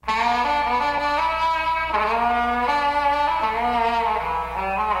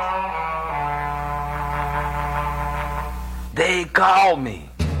call me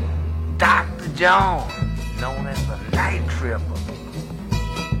Dr. Jones, known as the Night Tripper.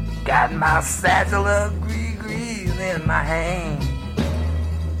 Got my satchel of grease in my hand.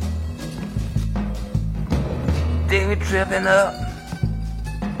 They were tripping up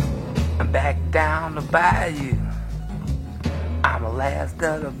and back down the bayou. I'm the last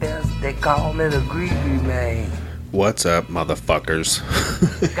of the best, they call me the Greasy Man. What's up, motherfuckers?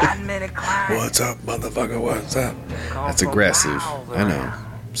 Got many clients. What's up, motherfucker? What's up? That's aggressive. I know.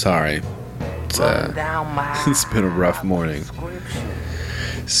 Sorry. It's been a rough morning.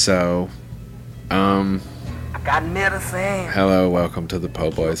 So, I got medicine. Hello, welcome to the Po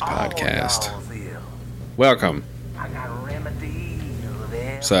Boys podcast. Welcome. I got remedies.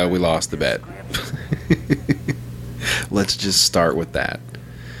 So we lost the bet. Let's just start with that.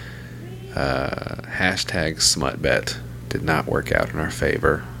 Hashtag smut bet did not work out in our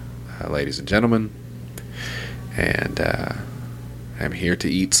favor, ladies and gentlemen. And I'm here to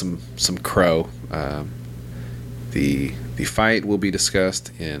eat some crow. The fight will be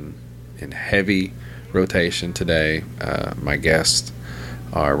discussed in heavy rotation today. My guests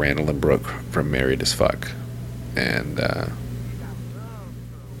are Randall and Brooke from Married as Fuck. And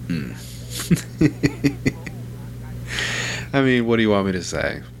I mean, what do you want me to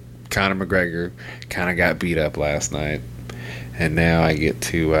say? Conor McGregor kind of got beat up last night, and now I get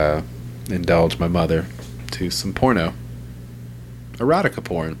to indulge my mother to some porno. Erotica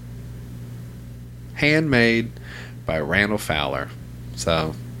porn. Handmade by Randall Fowler.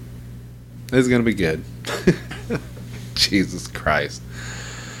 So, this is going to be good. Jesus Christ.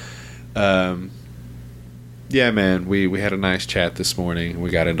 Yeah, man, we had a nice chat this morning. We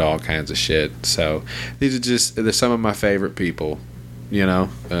got into all kinds of shit. So, they're some of my favorite people. You know,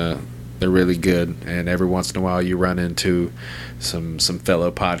 they're really good, and every once in a while you run into some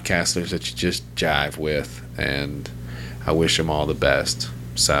fellow podcasters that you just jive with, and I wish them all the best.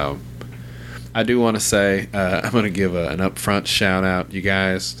 So, I do want to say, I'm going to give an upfront shout out, you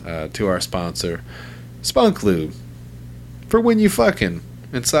guys, to our sponsor, Spunk Lube. For when you fucking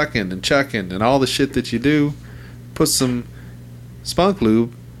and sucking and chucking and all the shit that you do, put some Spunk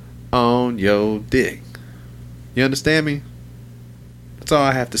Lube on your dick. You understand me? That's all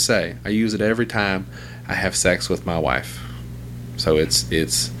I have to say. I use it every time I have sex with my wife. So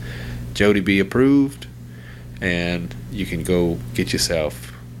it's Jody B approved, and you can go get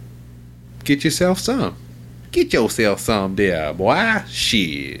yourself some. Get yourself some there, boy.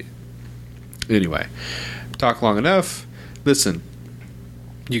 Shit. Anyway, talk long enough. Listen,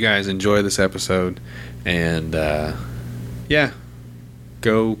 you guys enjoy this episode, and yeah,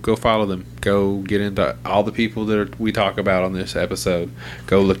 go follow them. Go get into all the people that we talk about on this episode.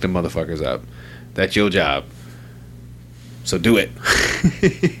 Go look them motherfuckers up. That's your job. So do it.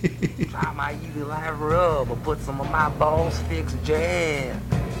 Try my Easy Life rub or put some of my Balls Fix jam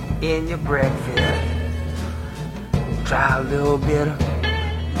in your breakfast. Try a little bit of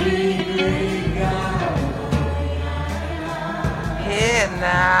Hey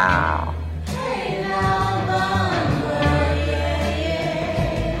now.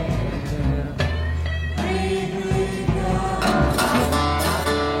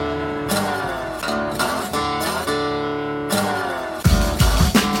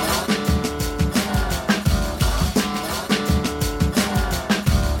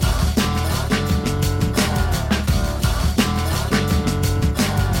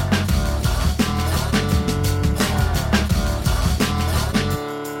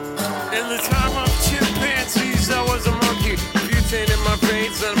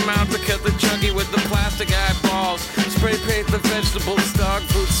 Cut the chunky with the plastic eyeballs. Spray paint the vegetables, dog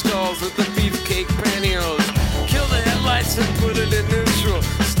food stalls with the beefcake pantyhose. Kill the headlights and put it in neutral.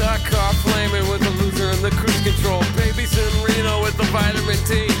 Stock car flaming with the loser and the cruise control. Babies in Reno with the vitamin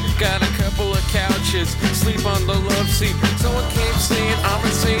D. Got a couple of couches, sleep on the love seat. Someone came saying I'm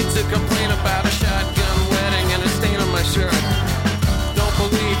insane to complain about a shotgun wedding and a stain on my shirt. Don't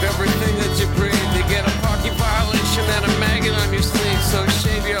believe everything that you breathe. You get a parking violation and a maggot on your sleeve. So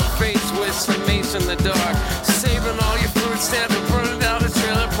shave your face with some mace in the dark. Saving all your food stamps and burning down the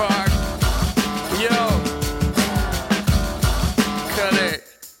trailer park. Yo, cut it.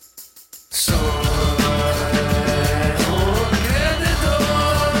 So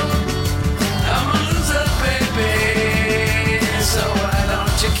I'm a loser, baby. So why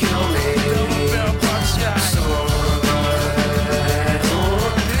don't you kill me?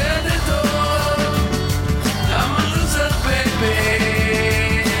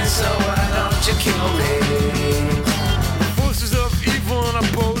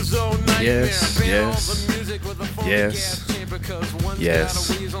 Yes, yes, yes,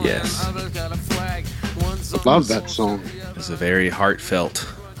 yes, yes. Love that song. It's a very heartfelt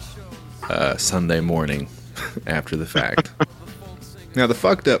Sunday morning after the fact. Now, the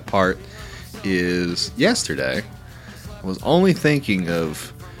fucked up part is yesterday, I was only thinking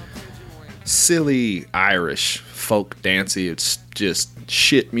of silly Irish folk dancey, it's just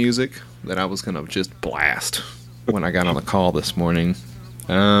shit music that I was going to just blast when I got on the call this morning.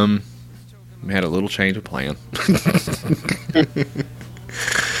 We had a little change of plan.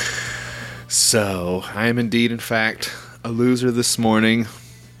 So, I am indeed, in fact, a loser this morning,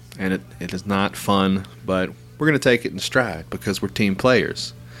 and it is not fun, but we're going to take it in stride because we're team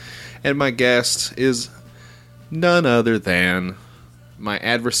players. And my guest is none other than my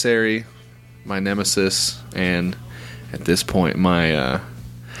adversary, my nemesis, and at this point, my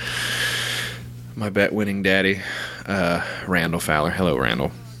bet-winning daddy, Randall Fowler. Hello,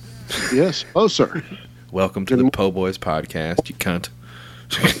 Randall. Yes. Oh, sir. Welcome to the Po Boys podcast, you cunt.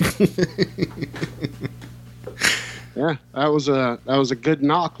 Yeah, that was a good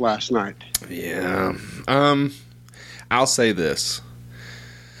knock last night. Yeah. I'll say this.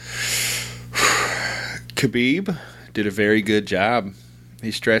 Khabib did a very good job.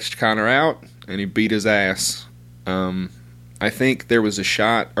 He stretched Conor out, and he beat his ass. I think there was a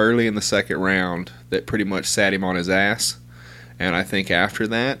shot early in the second round that pretty much sat him on his ass. And I think after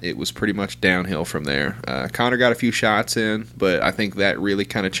that, it was pretty much downhill from there. Conor got a few shots in, but I think that really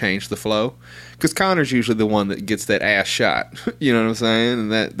kind of changed the flow. Because Conor's usually the one that gets that ass shot. You know what I'm saying?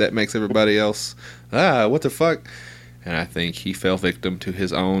 And that makes everybody else, what the fuck? And I think he fell victim to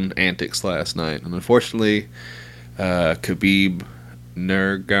his own antics last night. And unfortunately, Khabib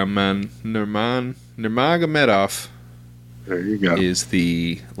Nurmagomedov There you go. is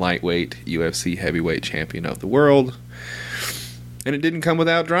the lightweight UFC heavyweight champion of the world. And it didn't come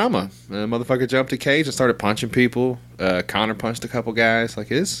without drama. The motherfucker jumped a cage and started punching people. Conor punched a couple guys. Like,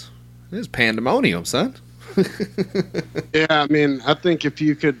 it's pandemonium, son. Yeah, I mean, I think if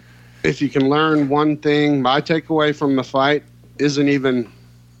you can learn one thing, my takeaway from the fight isn't even,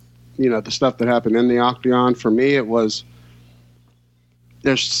 the stuff that happened in the octagon. For me, it was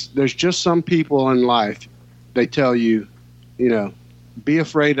there's just some people in life, they tell you, be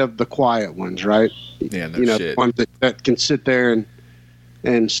afraid of the quiet ones, right? Yeah, no shit. The ones that can sit there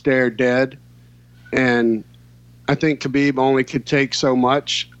and stare dead. And I think Khabib only could take so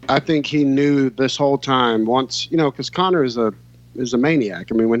much. I think he knew this whole time once, because Conor is a maniac.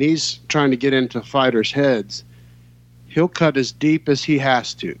 I mean, when he's trying to get into fighters' heads, he'll cut as deep as he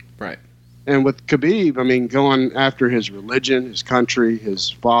has to. Right. And with Khabib, I mean, going after his religion, his country, his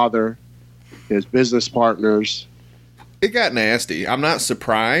father, his business partners. It got nasty. I'm not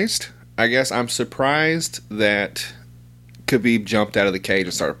surprised. I guess I'm surprised that Khabib jumped out of the cage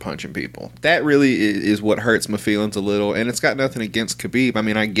and started punching people. That really is what hurts my feelings a little. And it's got nothing against Khabib. I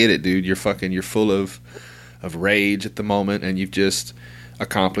mean, I get it, dude. You're full of rage at the moment, and you've just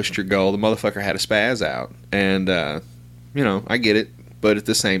accomplished your goal. The motherfucker had a spaz out. And, I get it. But at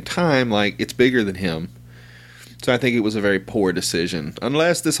the same time, like, it's bigger than him. So I think it was a very poor decision.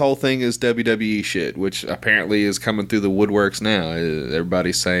 Unless this whole thing is WWE shit, which apparently is coming through the woodworks now.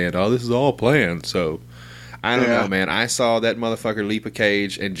 Everybody's saying, oh, this is all planned. So, I don't know, man. I saw that motherfucker leap a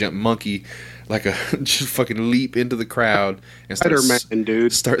cage and jump monkey like just fucking leap into the crowd and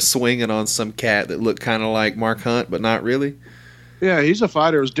start swinging on some cat that looked kind of like Mark Hunt, but not really. Yeah, he's a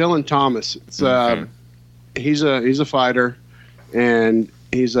fighter. It was Dylan Thomas. He's a fighter, and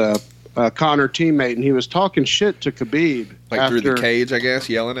he's a Conor teammate, and he was talking shit to Khabib. Like through the cage, I guess,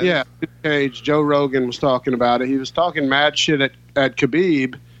 yelling at him? Yeah, through the cage. Joe Rogan was talking about it. He was talking mad shit at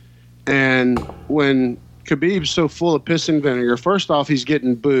Khabib, and when Khabib's so full of piss and vinegar, first off, he's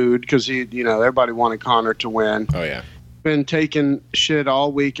getting booed because everybody wanted Conor to win. Oh, yeah. Been taking shit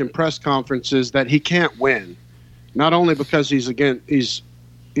all week in press conferences that he can't win. Not only because he's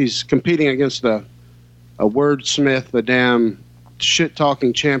competing against a wordsmith, a damn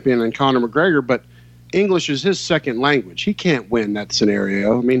shit-talking champion in Conor McGregor, but English is his second language. He can't win that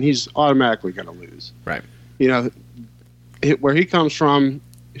scenario. I mean, he's automatically going to lose. Right. Where he comes from,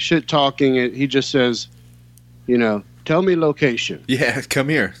 shit-talking, he just says, tell me location. Yeah, come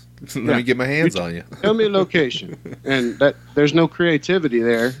here. Let me get my hands on you. Tell me location. And that there's no creativity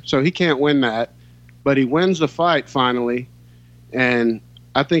there, so he can't win that. But he wins the fight finally, and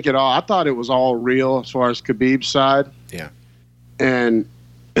I thought it was all real as far as Khabib's side. Yeah. And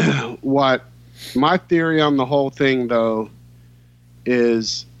what my theory on the whole thing, though,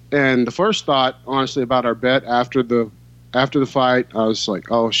 is, and the first thought, honestly, about our bet after the fight, I was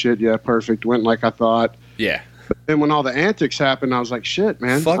like, oh, shit, yeah, perfect. Went like I thought. Yeah. But then when all the antics happened, I was like, shit,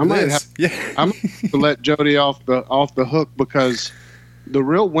 man. Fuck I might this. I'm going to let Jody off the hook because the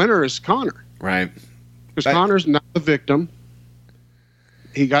real winner is Conor. Right. Because Conor's not the victim.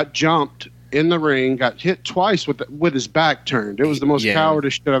 He got jumped in the ring, got hit twice with his back turned. It was the most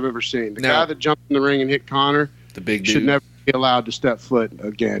cowardice shit I've ever seen. The guy that jumped in the ring and hit Conor, the big should dude, never be allowed to step foot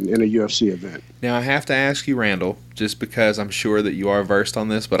again in a UFC event. Now, I have to ask you, Randall, just because I'm sure that you are versed on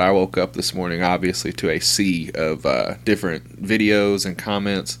this, but I woke up this morning, obviously, to a sea of different videos and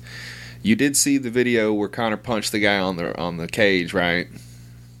comments. You did see the video where Conor punched the guy on the cage, right?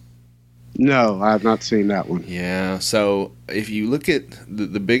 No, I have not seen that one. Yeah. So if you look at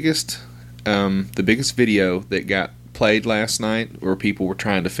the biggest video that got played last night, where people were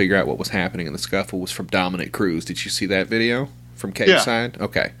trying to figure out what was happening in the scuffle, was from Dominic Cruz. Did you see that video from cage side?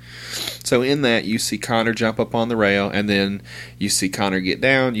 Okay. So in that, you see Conor jump up on the rail, and then you see Conor get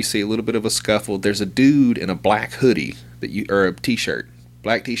down. You see a little bit of a scuffle. There's a dude in a black hoodie or a t-shirt,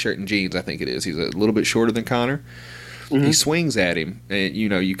 black t-shirt and jeans, I think it is. He's a little bit shorter than Conor. Mm-hmm. He swings at him, and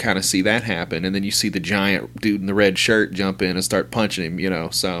you kind of see that happen, and then you see the giant dude in the red shirt jump in and start punching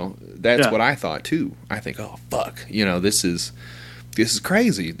him. So that's what I thought too. I think, oh fuck, this is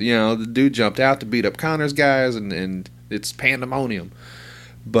crazy. The dude jumped out to beat up Conor's guys, and it's pandemonium.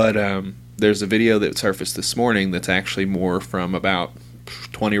 But there's a video that surfaced this morning that's actually more from about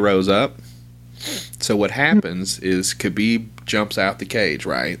 20 rows up. So what happens is Khabib jumps out the cage,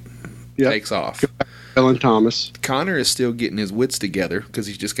 right? Yep. Takes off. Dylan Thomas. Conor is still getting his wits together because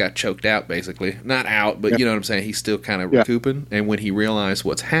he just got choked out, basically. Not out, but you know what I'm saying? He's still kind of recouping. And when he realized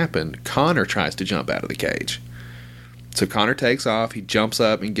what's happened, Conor tries to jump out of the cage. So Conor takes off. He jumps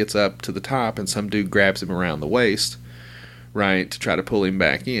up and gets up to the top, and some dude grabs him around the waist, right, to try to pull him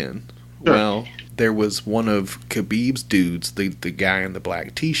back in. Sure. Well, there was one of Khabib's dudes, the guy in the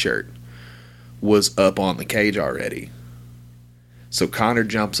black T-shirt, was up on the cage already. So Conor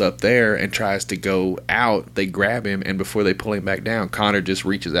jumps up there and tries to go out. They grab him, and before they pull him back down, Conor just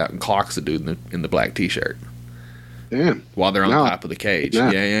reaches out and clocks the dude in the black T-shirt. Damn. While they're on top of the cage.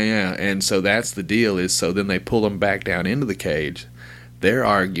 Yeah. And so that's the deal so then they pull him back down into the cage. They're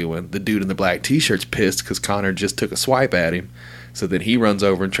arguing. The dude in the black T-shirt's pissed because Conor just took a swipe at him. So then he runs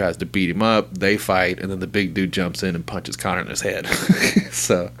over and tries to beat him up. They fight, and then the big dude jumps in and punches Conor in his head.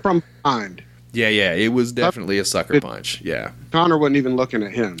 So from behind. Yeah, it was definitely a sucker punch. Yeah, Conor wasn't even looking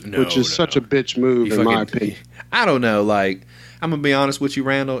at him, which is such a bitch move in my opinion. I don't know. Like, I'm gonna be honest with you,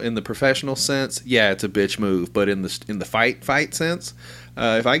 Randall. In the professional sense, yeah, it's a bitch move. But in the fight sense,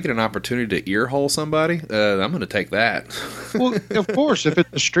 if I get an opportunity to earhole somebody, I'm gonna take that. Well, of course, if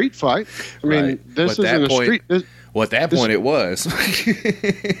it's a street fight, I mean, this isn't a street. Well, at that point, it was.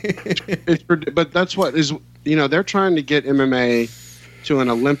 But that's what is. They're trying to get MMA to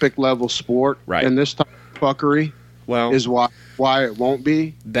an Olympic level sport, right? And this type of fuckery, is why it won't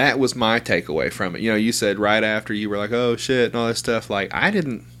be. That was my takeaway from it. You said right after you were like, "Oh shit," and all this stuff. Like,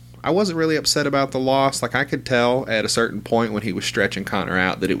 I wasn't really upset about the loss. Like, I could tell at a certain point when he was stretching Conor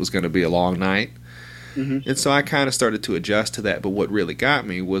out that it was going to be a long night, and so I kind of started to adjust to that. But what really got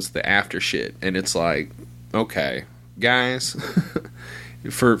me was the after shit, and it's like, okay, guys.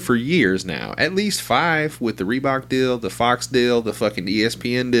 For years now, at least 5 with the Reebok deal, the Fox deal, the fucking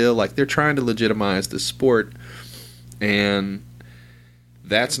ESPN deal, like they're trying to legitimize the sport, and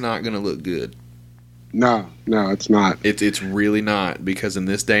that's not going to look good. No, it's not. It's really not, because in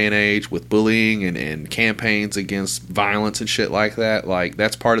this day and age with bullying and campaigns against violence and shit like that, like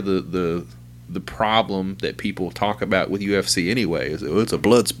that's part of the problem that people talk about with UFC anyway. Is it's a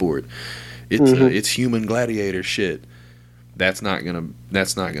blood sport. It's human gladiator shit. That's not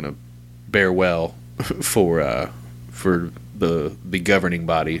gonna bear well for the governing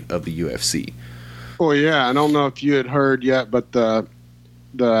body of the UFC. Oh yeah, I don't know if you had heard yet, but the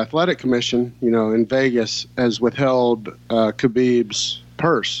athletic commission, in Vegas, has withheld Khabib's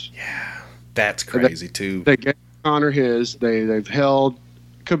purse. Yeah, that's crazy too. They gave Conor his. They've held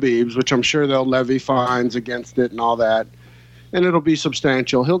Khabib's, which I'm sure they'll levy fines against it and all that. And it'll be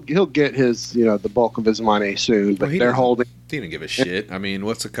substantial. He'll get his, the bulk of his money soon. But they're holding. He didn't give a shit. I mean,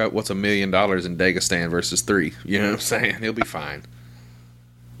 what's $1 million in Dagestan versus 3? You know what I'm saying? He'll be fine.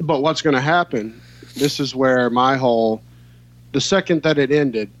 But what's going to happen? This is where the second that it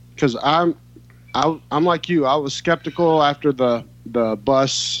ended, because I'm like you. I was skeptical after the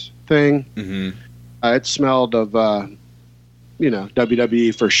bus thing. Mm-hmm. It smelled of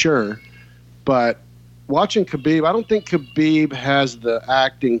WWE for sure, but. Watching Khabib, I don't think Khabib has the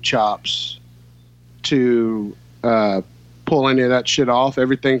acting chops to pull any of that shit off.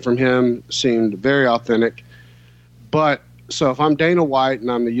 Everything from him seemed very authentic. But so if I'm Dana White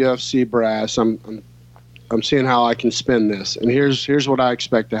and I'm the UFC brass, I'm seeing how I can spin this. And here's what I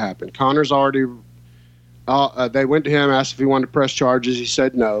expect to happen. Conor's already. They went to him, asked if he wanted to press charges. He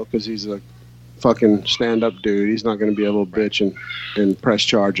said no because he's a fucking stand-up dude. He's not going to be able to bitch and press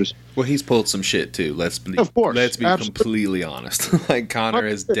charges. Well, he's pulled some shit too. Of course, let's be absolutely. completely honest. Like Conor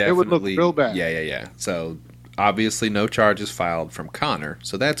is definitely, it would look real bad. Yeah. So obviously, no charges filed from Conor,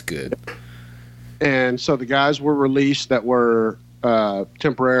 so that's good. And so the guys were released that were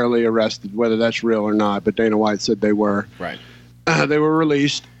temporarily arrested, whether that's real or not. But Dana White said they were. Right. They were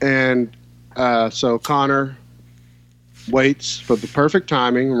released, and so Conor waits for the perfect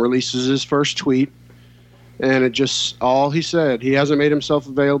timing and releases his first tweet. And it just, all he said, he hasn't made himself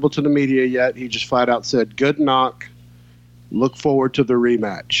available to the media yet. He just flat out said, "Good knock. Look forward to the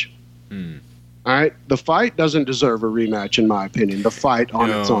rematch." All right. The fight doesn't deserve a rematch, in my opinion. The fight on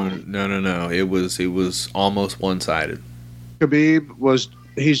its own. No. It was almost one-sided. Khabib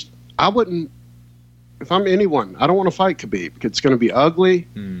I wouldn't, if I'm anyone, I don't want to fight Khabib. It's going to be ugly,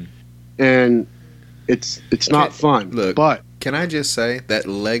 and it's not fun. Look, but can I just say that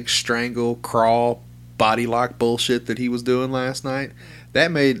leg strangle, crawl, body lock bullshit that he was doing last night,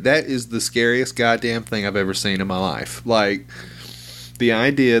 that is the scariest goddamn thing I've ever seen in my life. Like, the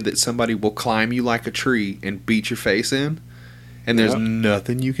idea that somebody will climb you like a tree and beat your face in, and there's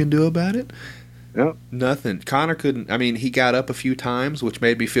nothing you can do about it. Yep. Nothing. Conor couldn't. I mean, he got up a few times, which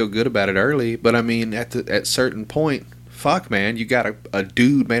made me feel good about it early. But I mean, at certain point, fuck, man, you got a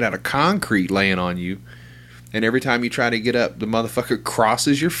dude made out of concrete laying on you, and every time you try to get up, the motherfucker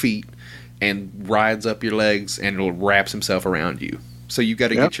crosses your feet and rides up your legs and wraps himself around you. So you got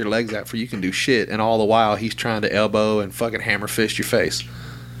to get your legs out before you can do shit, and all the while he's trying to elbow and fucking hammer fist your face.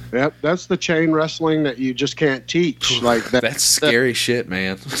 Yep, that's the chain wrestling that you just can't teach. Like that's scary shit,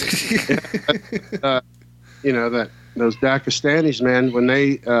 man. That those Daghestanis, man, when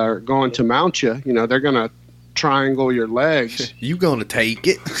they are going to mount you, they're gonna triangle your legs. You gonna take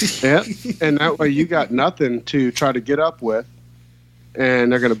it? Yep, and that way you got nothing to try to get up with,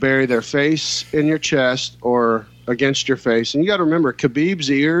 and they're gonna bury their face in your chest or against your face. And you got to remember, Khabib's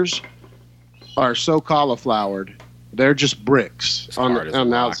ears are so cauliflowered. They're just bricks on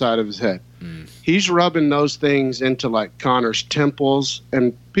the outside of his head. He's rubbing those things into like Conor's temples,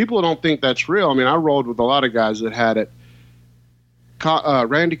 and people don't think that's real. I mean, I rolled with a lot of guys that had it.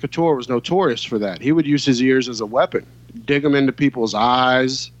 Randy Couture was notorious for that. He would use his ears as a weapon, dig them into people's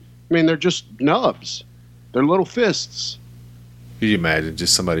eyes. I mean, they're just nubs. They're little fists. Could you imagine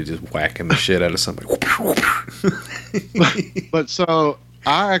just somebody just whacking the shit out of somebody? But so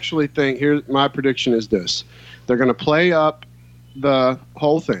I actually think my prediction is this. They're going to play up the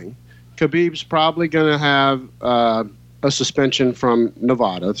whole thing. Khabib's probably going to have a suspension from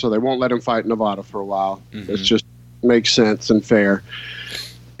Nevada, so they won't let him fight Nevada for a while. It just makes sense and fair.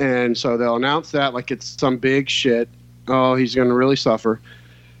 And so they'll announce that like it's some big shit. Oh, he's going to really suffer.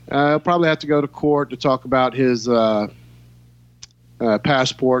 He'll probably have to go to court to talk about his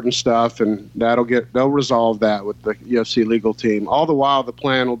passport and stuff, and they'll resolve that with the UFC legal team. All the while, the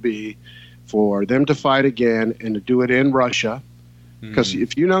plan will be for them to fight again and to do it in Russia. Because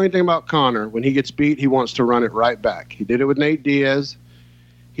if you know anything about Conor, when he gets beat, he wants to run it right back. He did it with Nate Diaz.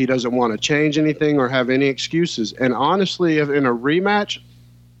 He doesn't want to change anything or have any excuses. And honestly, if in a rematch,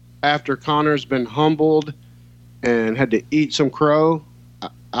 after Conor's been humbled and had to eat some crow,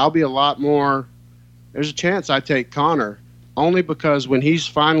 I'll be a lot more. There's a chance I take Conor, only because when he's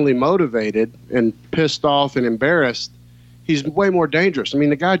finally motivated and pissed off and embarrassed, he's way more dangerous. I mean,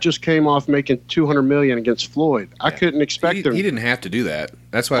 the guy just came off making $200 million against Floyd. I couldn't expect him. He didn't have to do that.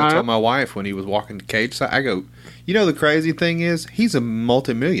 That's why I told my wife when he was walking the cage side, I go, the crazy thing is, he's a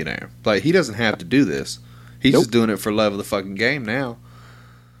multimillionaire. Like, he doesn't have to do this. He's just doing it for love of the fucking game now.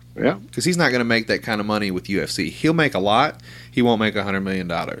 Yeah. Because he's not going to make that kind of money with UFC. He'll make a lot. He won't make $100 million.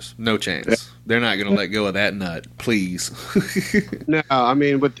 No chance. Yeah. They're not going to let go of that nut. Please. No, I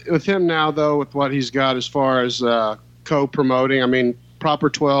mean, with him now, though, with what he's got as far as co-promoting, I mean, Proper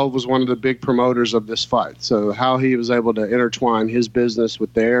 12 was one of the big promoters of this fight. So how he was able to intertwine his business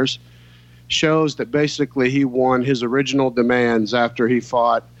with theirs shows that basically he won his original demands after he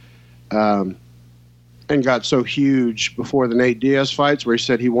fought and got so huge before the Nate Diaz fights, where he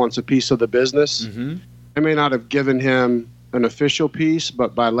said he wants a piece of the business. They may not have given him an official piece,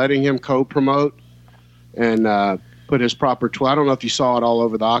 but by letting him co-promote and put his Proper 12, I don't know if you saw it all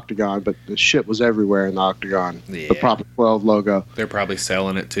over the Octagon, but the shit was everywhere in the Octagon. Yeah. The Proper 12 logo. They're probably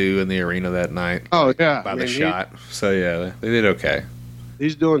selling it too in the arena that night. Oh yeah, by the shot. So yeah, they did okay.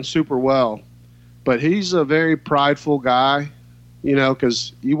 He's doing super well, but he's a very prideful guy.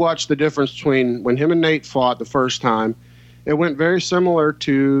 Because you watch the difference between when him and Nate fought the first time, it went very similar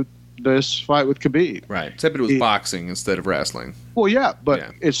to this fight with Khabib. Right, except it was boxing instead of wrestling. Well, yeah,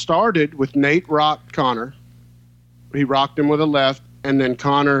 but it started with Nate rocked Conor. He rocked him with a left, and then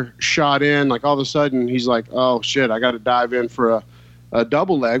Conor shot in. Like all of a sudden, he's like, "Oh shit, I got to dive in for a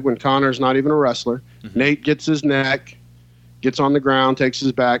double leg." When Conor's not even a wrestler, Nate gets his neck, gets on the ground, takes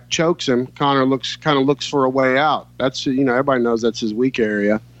his back, chokes him. Conor looks for a way out. That's everybody knows that's his weak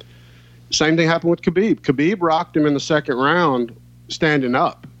area. Same thing happened with Khabib. Khabib rocked him in the second round, standing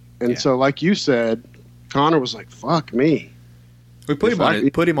up, and so like you said, Conor was like, "Fuck me." We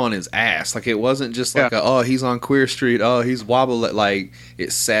put him on his ass. Like it wasn't just like he's on Queer Street. Oh, he's wobbling. Like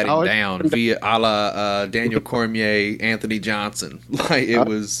it sat him down via a la Daniel Cormier, Anthony Johnson. Like it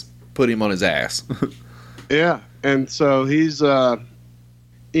was put him on his ass. Yeah, and so he's that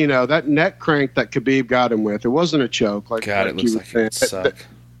neck crank that Khabib got him with. It wasn't a choke. God, it looks like it would suck.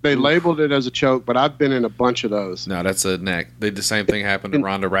 They labeled it as a choke, but I've been in a bunch of those. No, that's a neck. The same thing happened to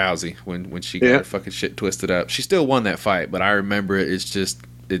Ronda Rousey when she got her fucking shit twisted up. She still won that fight, but I remember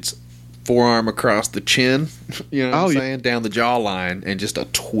it's forearm across the chin, you know what I'm saying, down the jawline, and just a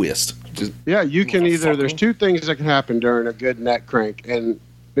twist. You can either. There's two things that can happen during a good neck crank, and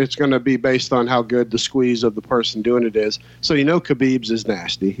it's going to be based on how good the squeeze of the person doing it is. So Khabib's is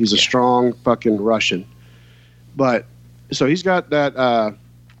nasty. He's a strong fucking Russian, but so he's got that.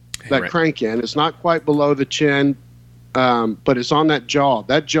 That crank in. It's not quite below the chin, but it's on that jaw.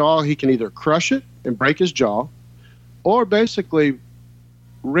 That jaw, he can either crush it and break his jaw, or basically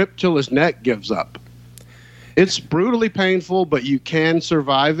rip till his neck gives up. It's brutally painful, but you can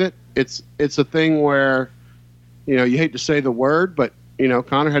survive it. It's a thing where, you hate to say the word, but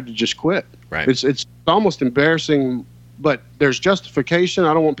Conor had to just quit. Right. It's almost embarrassing, but there's justification.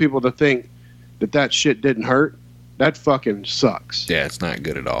 I don't want people to think that shit didn't hurt. That fucking sucks. Yeah, it's not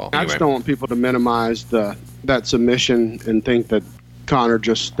good at all. I just don't want people to minimize that submission and think that Conor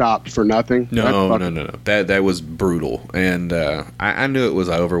just stopped for nothing. No. That was brutal, and I knew it was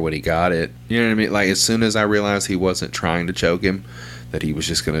over when he got it. You know what I mean? Like as soon as I realized he wasn't trying to choke him, that he was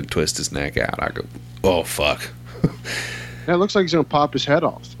just going to twist his neck out, I go, "Oh fuck." It looks like he's going to pop his head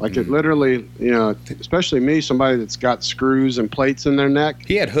off. Like it literally, especially me, somebody that's got screws and plates in their neck.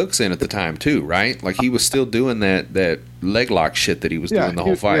 He had hooks in at the time too, right? Like he was still doing that leg lock shit that he was doing the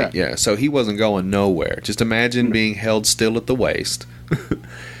whole fight. Yeah, so he wasn't going nowhere. Just imagine being held still at the waist,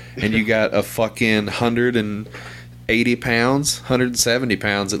 and you got a fucking 180 pounds, 170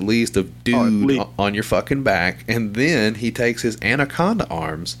 pounds at least of dude on your fucking back, and then he takes his anaconda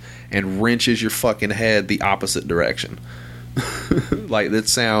arms and wrenches your fucking head the opposite direction. Like that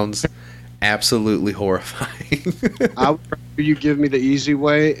sounds absolutely horrifying. I would rather you give me the easy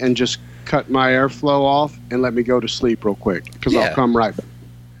way and just cut my airflow off and let me go to sleep real quick, because I'll come right back.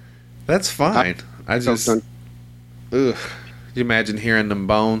 That's fine. Ugh. You imagine hearing them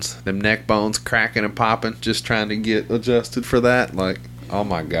neck bones cracking and popping, just trying to get adjusted for that. Like, oh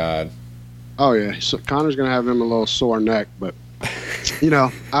my God. Oh yeah, so Conor's gonna have him a little sore neck, but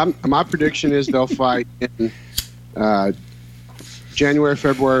my prediction is they'll fight in January,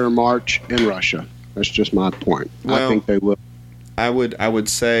 February, or March in Russia. That's just my point. Well, I think they will. I would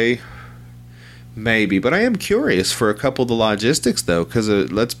say maybe, but I am curious for a couple of the logistics though, because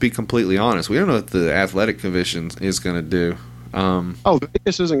let's be completely honest, we don't know what the athletic commission is going to do.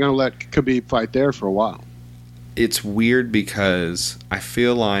 Vegas isn't going to let Khabib fight there for a while. It's weird because I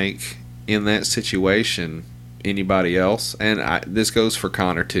feel like in that situation, anybody else, and this goes for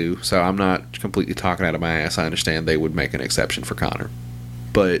Conor too, so I'm not completely talking out of my ass. I understand they would make an exception for Conor,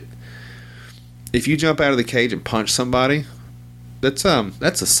 but if you jump out of the cage and punch somebody, that's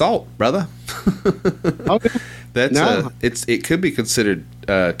assault, brother. It could be considered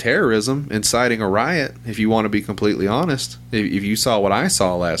terrorism, inciting a riot, if you want to be completely honest. If you saw what I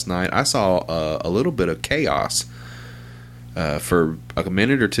saw last night, I saw a little bit of chaos for a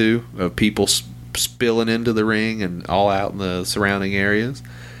minute or two of people spilling into the ring and all out in the surrounding areas.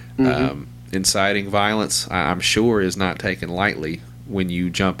 Inciting violence, I'm sure, is not taken lightly when you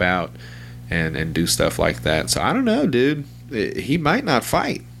jump out and do stuff like that. So I don't know, dude. He might not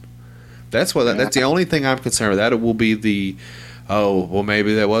fight. That's the only thing I'm concerned with. That it will be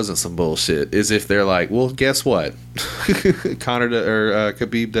maybe that wasn't some bullshit. Is if they're like, well, guess what?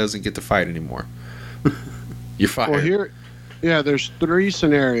 Khabib doesn't get to fight anymore. You're fired. Well, there's three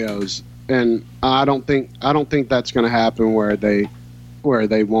scenarios. And I don't think that's going to happen where they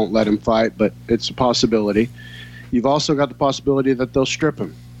won't let him fight, but it's a possibility. You've also got the possibility that they'll strip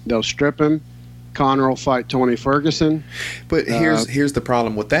him. Conor will fight Tony Ferguson. But here's the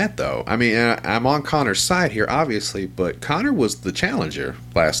problem with that, though. I mean, I'm on Conor's side here, obviously, but Conor was the challenger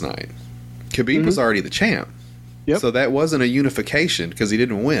last night. Khabib was already the champ. Yep. So that wasn't a unification because he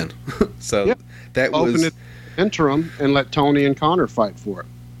didn't win. So that was open it interim and let Tony and Conor fight for it.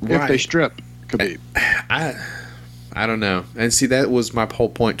 Right. If they strip Khabib. I don't know. And see, that was my whole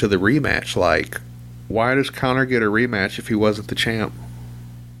point to the rematch. Like, why does Conor get a rematch if he wasn't the champ?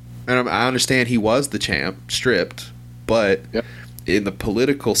 And I understand he was the champ, stripped, but in the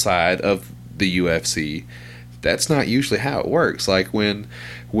political side of the UFC, that's not usually how it works. Like when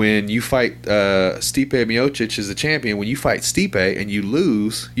you fight Stipe Miocic as the champion, when you fight Stipe and you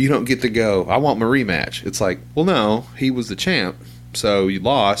lose, you don't get to go, I want my rematch. It's like, well, no, he was the champ, so you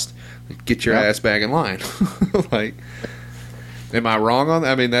lost. Get your ass back in line. Like, am I wrong on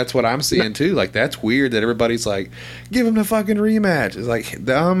that? I mean, that's what I'm seeing too. Like, that's weird that everybody's like, give him the fucking rematch. It's like,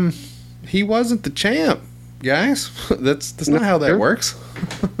 he wasn't the champ, guys. That's not how that works.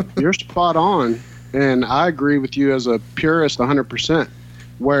 You're spot on, and I agree with you as a purist 100%.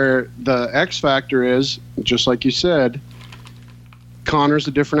 Where the X factor is, just like you said, Conor's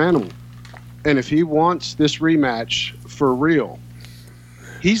a different animal. And if he wants this rematch for real,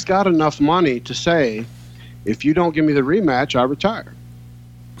 he's got enough money to say, if you don't give me the rematch, I retire.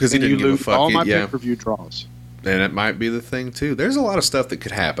 Because he didn't give a fuck. All my pay-per-view draws. And it might be the thing, too. There's a lot of stuff that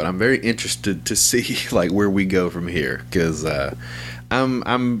could happen. I'm very interested to see like where we go from here. Because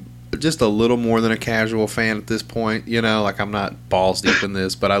I'm just a little more than a casual fan at this point. You know, like, I'm not balls deep in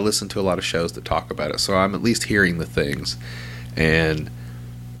this, but I listen to a lot of shows that talk about it. So I'm at least hearing the things. And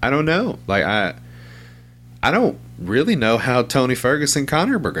I don't know. Like, I don't really know how Tony Ferguson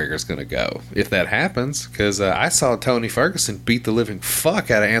Conor McGregor is going to go if that happens, because I saw Tony Ferguson beat the living fuck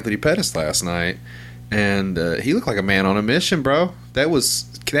out of Anthony Pettis last night, and he looked like a man on a mission, bro. That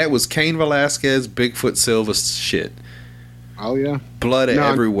was Cain Velasquez, Bigfoot Silva shit. Oh yeah, blood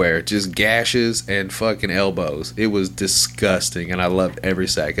everywhere, just gashes and fucking elbows. It was disgusting, and I loved every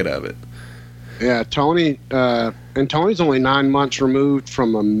second of it. Yeah, Tony, and Tony's only 9 months removed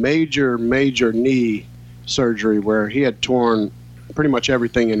from a major knee surgery where he had torn pretty much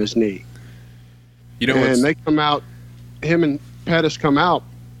everything in his knee. You know, and they come out, him and Pettis come out,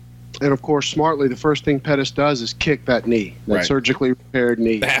 and of course, smartly, the first thing Pettis does is kick that knee, that surgically repaired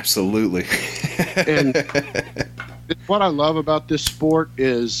knee. Absolutely. And what I love about this sport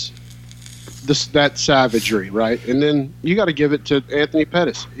is that savagery, right? And then you got to give it to Anthony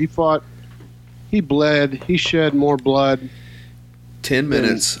Pettis. He fought, he bled, he shed more blood. 10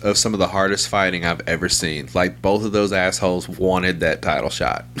 minutes of some of the hardest fighting I've ever seen. Like, both of those assholes wanted that title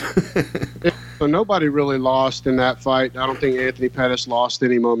shot. So nobody really lost in that fight. I don't think Anthony Pettis lost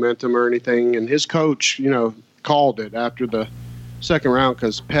any momentum or anything. And his coach, you know, called it after the second round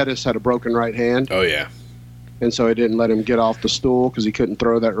because Pettis had a broken right hand. Oh, yeah. And so he didn't let him get off the stool because he couldn't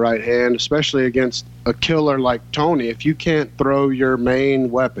throw that right hand, especially against a killer like Tony. If you can't throw your main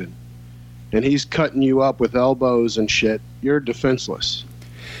weapon and he's cutting you up with elbows and shit, you're defenseless.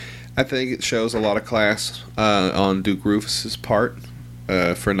 I think it shows a lot of class on Duke Rufus's part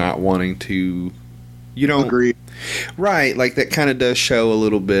for not wanting to... You don't... Agree. Right, like that kind of does show a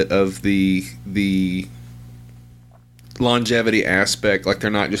little bit of the longevity aspect. Like,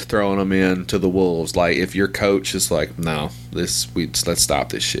 they're not just throwing them in to the wolves. Like, if your coach is like, no, let's stop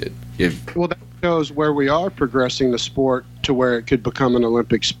this shit. Well, that shows where we are progressing the sport to where it could become an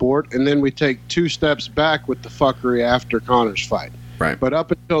Olympic sport, and then we take 2 steps back with the fuckery after Conor's fight. Right. But up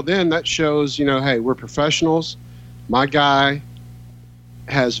until then, that shows, you know, hey, we're professionals. My guy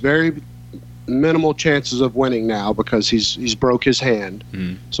has very minimal chances of winning now because he's broke his hand.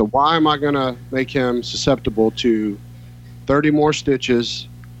 Mm. So why am I going to make him susceptible to 30 more stitches,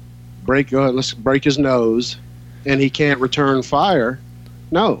 let's break his nose, and he can't return fire?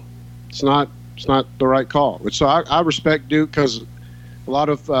 No, it's not the right call. So I respect Duke because a lot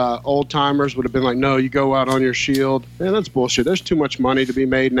of old timers would have been like, no, you go out on your shield. Man, that's bullshit. There's too much money to be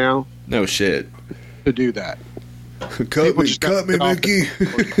made now. No shit. To do that. Cut me, Mickey.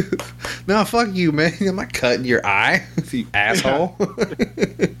 No, fuck you, man. I'm not cutting your eye, you asshole.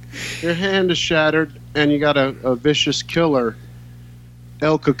 Your hand is shattered, and you got a vicious killer,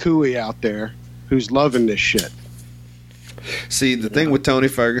 El Kukui, out there who's loving this shit. See, the thing with Tony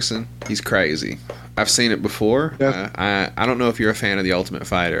Ferguson, he's crazy. I've seen it before. Yeah. I don't know if you're a fan of The Ultimate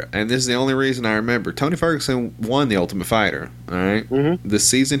Fighter, and this is the only reason I remember. Tony Ferguson won The Ultimate Fighter, all right? Mm-hmm. The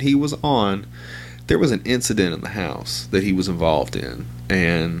season he was on, there was an incident in the house that he was involved in,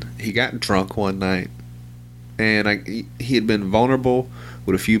 and he got drunk one night, and he had been vulnerable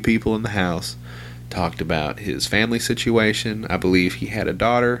with a few people in the house, talked about his family situation. I believe he had a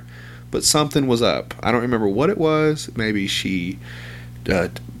daughter, but something was up. I don't remember what it was. Maybe she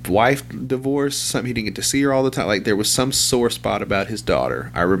wife divorced, something, he didn't get to see her all the time. Like, there was some sore spot about his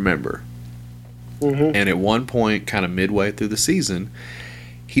daughter, I remember. Mm-hmm. And at one point, kind of midway through the season,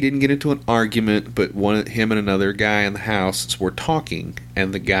 he didn't get into an argument, but him and another guy in the house were talking,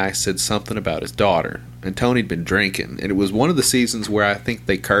 and the guy said something about his daughter. And Tony'd been drinking, and it was one of the seasons where I think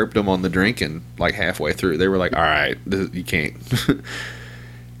they curbed him on the drinking like halfway through. They were like, "All right, you can't."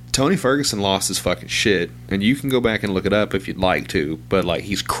 Tony Ferguson lost his fucking shit, and you can go back and look it up if you'd like to, but like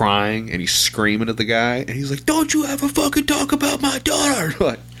he's crying and he's screaming at the guy, and he's like, "Don't you ever fucking talk about my daughter!"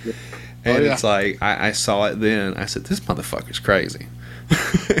 Like, and it's like I saw it then. I said, "This motherfucker's crazy."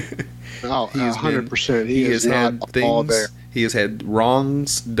 Oh, 100%. He has had not things. all there. He has had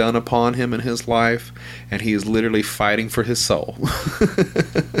wrongs done upon him in his life, and he is literally fighting for his soul.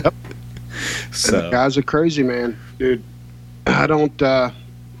 Yep. So And the guy's a crazy man, dude. I don't, and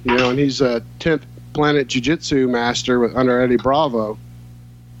he's a 10th Planet Jiu-Jitsu master under Eddie Bravo.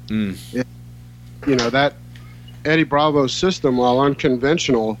 Mm. That Eddie Bravo's system, while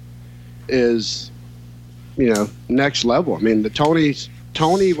unconventional, is, next level. I mean, the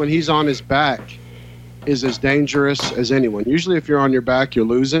Tony, when he's on his back, is as dangerous as anyone. Usually if you're on your back, you're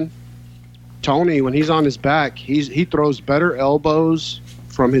losing. Tony, when he's on his back, he throws better elbows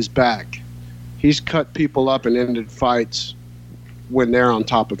from his back. He's cut people up and ended fights when they're on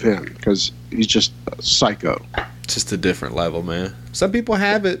top of him because he's just a psycho. just a different level, man. Some people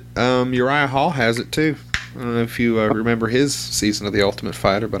have it. Uriah Hall has it too. I don't know if you remember his season of The Ultimate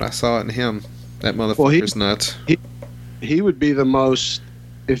Fighter, but I saw it in him. That motherfucker's nuts. He would be the most,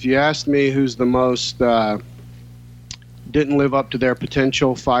 if you asked me who's the most didn't live up to their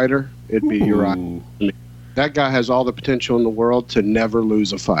potential fighter, it'd be Uriah. That guy has all the potential in the world to never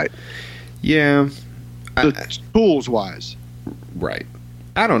lose a fight. Yeah. Tools-wise. Right.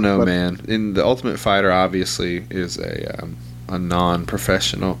 I don't know, man. In The Ultimate Fighter, obviously, is a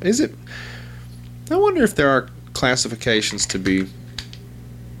non-professional. Is it? I wonder if there are classifications to be.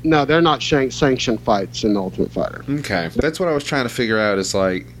 No, they're not sanctioned fights in The Ultimate Fighter. Okay. That's what I was trying to figure out is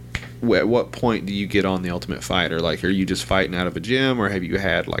like, at what point do you get on The Ultimate Fighter? Like, are you just fighting out of a gym, or have you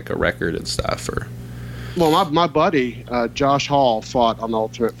had like a record and stuff? Or well, my buddy Josh Hall fought on The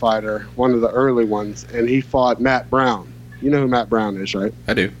Ultimate Fighter, one of the early ones, and he fought Matt Brown. You know who Matt Brown is, right?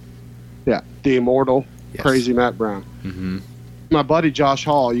 I do. Yeah, the immortal, Yes. crazy Matt Brown. Mm-hmm. My buddy Josh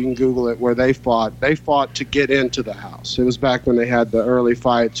Hall, you can Google it, where they fought. They fought to get into the house. It was back when they had the early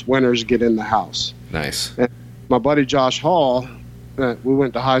fights, winners get in the house. Nice. And my buddy Josh Hall, we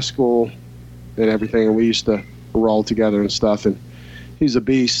went to high school and everything, and we used to roll together and stuff, and he's a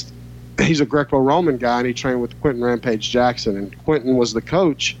beast. He's a Greco-Roman guy, and he trained with Quentin Rampage Jackson, and Quentin was the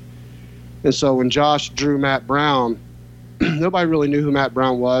coach. And so when Josh drew Matt Brown, nobody really knew who Matt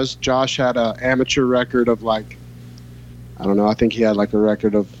Brown was. Josh had an amateur record of like, I don't know, I think he had like a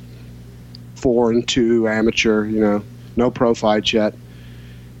record of 4-2 amateur, no pro fights yet.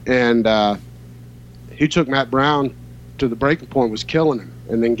 And he took Matt Brown to the breaking point, was killing him,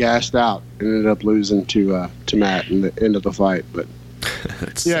 and then gassed out and ended up losing to Matt in the end of the fight. But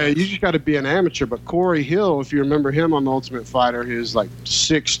yeah, you just got to be an amateur. But Corey Hill, if you remember him on The Ultimate Fighter, he was like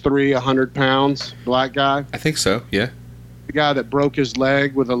 6'3", 100 pounds, black guy. I think so, yeah. The guy that broke his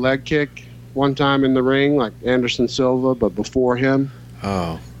leg with a leg kick one time in the ring, like Anderson Silva, but before him.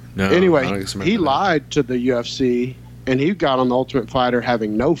 Oh, no. Anyway, I don't remember he that. lied to the UFC, and he got on The Ultimate Fighter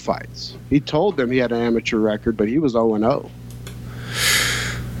having no fights. He told them he had an amateur record, but he was 0-0.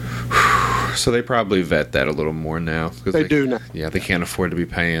 So they probably vet that a little more now. They do now. Yeah, they can't afford to be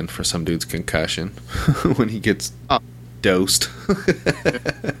paying for some dude's concussion when he gets dosed.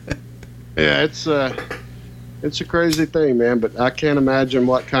 Yeah, it's a crazy thing, man. But I can't imagine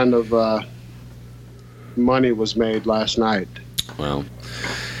what kind of money was made last night. Well,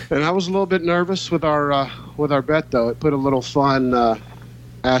 and I was a little bit nervous with our bet, though. It put a little fun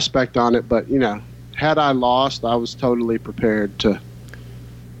aspect on it. But had I lost, I was totally prepared to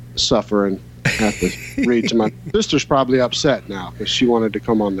suffer and have to read to my sister's probably upset now because she wanted to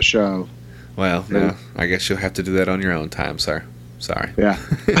come on the show. well, no, I guess you'll have to do that on your own time, sir. Sorry. Yeah.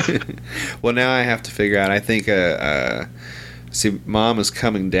 Well, now I have to figure out. I think, see, Mom is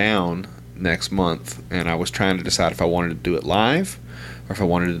coming down next month, and I was trying to decide if I wanted to do it live or if I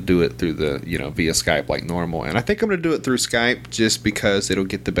wanted to do it through the, via Skype like normal. And I think I'm going to do it through Skype just because it'll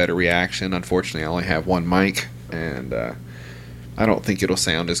get the better reaction. Unfortunately, I only have one mic, and I don't think it'll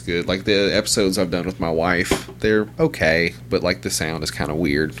sound as good. Like the episodes I've done with my wife, they're okay, but like the sound is kind of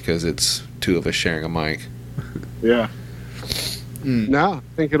weird because it's two of us sharing a mic. Yeah. No, I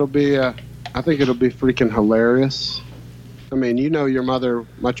think it'll be freaking hilarious. I mean, you know your mother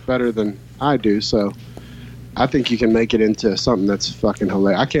much better than I do, so I think you can make it into something that's fucking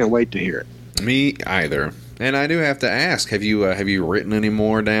hilarious. I can't wait to hear it. Me either. And I do have to ask: Have you written any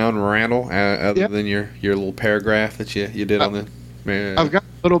more down, Randall, other than your little paragraph that you did on the? I've got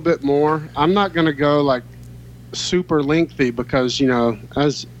little bit more. I'm not going to go like super lengthy because, you know,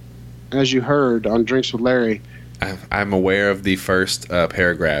 as you heard on Drinks with Larry, I'm aware of the first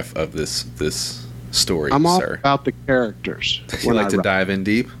paragraph of this story, I'm all sir. about the characters. You like to dive in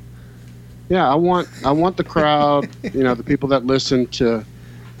deep? Yeah, I want the crowd, you know, the people that listen to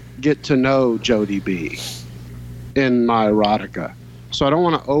get to know Jody B in my erotica. So I don't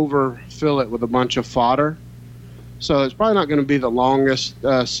want to overfill it with a bunch of fodder. So it's probably not going to be the longest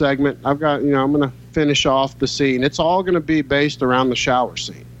segment. I've got, you know, I'm going to finish off the scene. It's all going to be based around the shower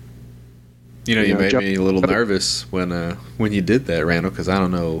scene. You made me a little nervous when you did that, Randall, because I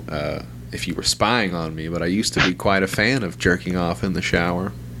don't know if you were spying on me, but I used to be quite a fan of jerking off in the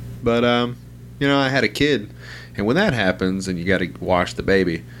shower. But, you know, I had a kid, and when that happens and you got to wash the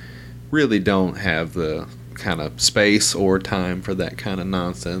baby, really don't have the kind of space or time for that kind of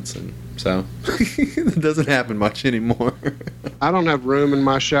nonsense, and so it doesn't happen much anymore. I don't have room in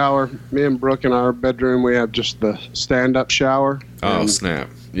my shower. Me and Brooke in our bedroom, we have just the stand-up shower. Oh, snap.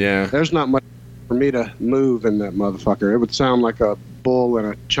 Yeah. There's not much for me to move in that motherfucker. It would sound like a bull in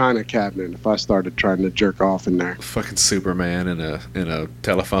a china cabinet if I started trying to jerk off in there. Fucking Superman in a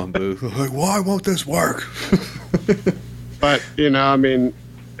telephone booth. Like, why won't this work? But, you know, I mean,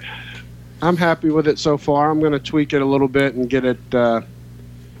 I'm happy with it so far. I'm going to tweak it a little bit and get it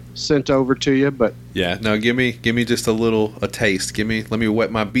sent over to you. But yeah, no, give me just a taste. Let me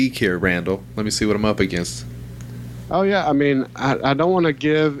wet my beak here, Randall. Let me see what I'm up against. Oh yeah, I mean, I don't want to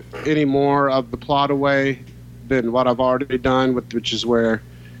give any more of the plot away than what I've already done, which is where,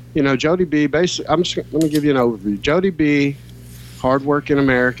 you know, Jody B. Basically, let me give you an overview. Jody B. Hardworking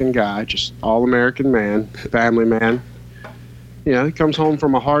American guy, just all American man, family man. You know, he comes home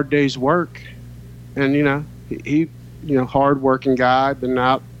from a hard day's work, and you know, he hardworking guy, been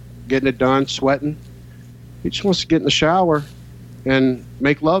out getting it done, sweating. He just wants to get in the shower and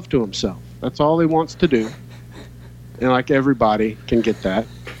make love to himself. That's all he wants to do. And like everybody can get that.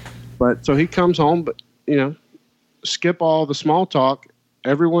 But so he comes home, but, you know, skip all the small talk.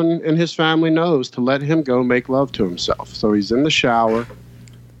 Everyone in his family knows to let him go make love to himself. So he's in the shower,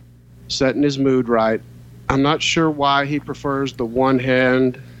 setting his mood right. I'm not sure why he prefers the one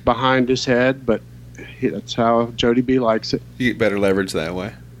hand behind his head, but that's how Jody B likes it. You get better leverage that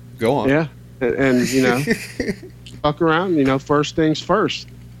way. Go on. Yeah. And you know, fuck around, you know, first things first.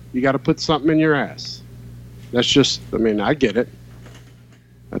 You got to put something in your ass. That's just, I mean, I get it.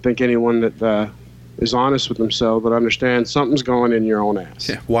 I think anyone that is honest with themselves would understand something's going in your own ass.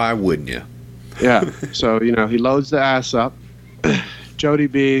 Yeah, why wouldn't you? Yeah. So, you know, he loads the ass up. Jody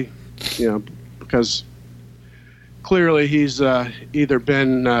B, you know, because clearly he's either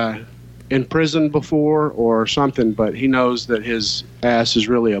been in prison before or something, but he knows that his ass is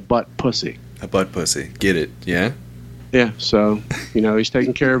really a butt pussy. A butt pussy. Get it, yeah? Yeah, so, you know, he's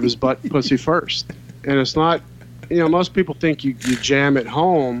taking care of his butt pussy first. And it's not, you know, most people think you jam at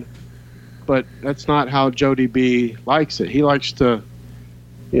home, but that's not how Jody B likes it. He likes to,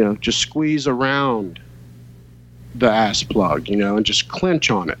 you know, just squeeze around the ass plug, you know, and just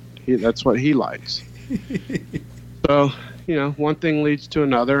clench on it. That's what he likes. So, you know, one thing leads to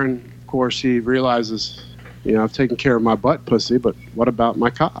another, and of course he realizes, you know, I've taken care of my butt pussy, but what about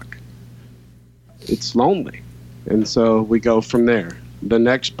my cock? It's lonely. And so we go from there. The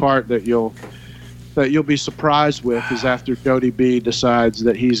next part that you'll be surprised with is after Jody B decides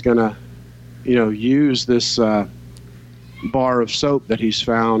that he's going to, you know, use this bar of soap that he's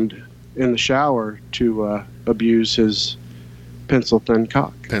found in the shower to abuse his pencil-thin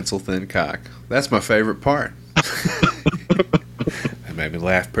cock. Pencil-thin cock. That's my favorite part. That made me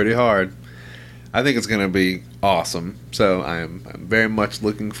laugh pretty hard. I think it's going to be awesome. So I'm very much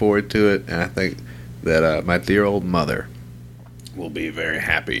looking forward to it, and I think that my dear old mother will be very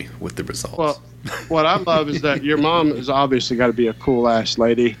happy with the results. Well, what I love is that your mom has obviously got to be a cool ass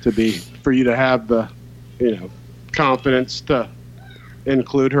lady for you to have the, you know, confidence to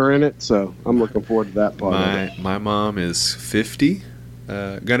include her in it. So I'm looking forward to that part of it. My mom is 50,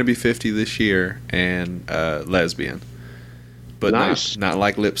 gonna be 50 this year, and lesbian. But nice. Not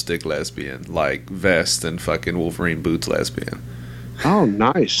like lipstick lesbian, like vest and fucking Wolverine boots lesbian. Oh,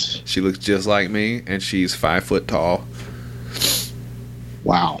 nice. She looks just like me, and she's 5 foot tall.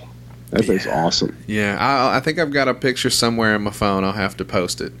 Wow. That is awesome. Yeah, I think I've got a picture somewhere in my phone. I'll have to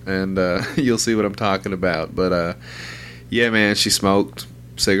post it, and you'll see what I'm talking about. But, yeah, man, she smoked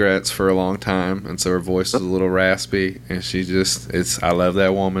cigarettes for a long time, and so her voice is a little raspy, and I love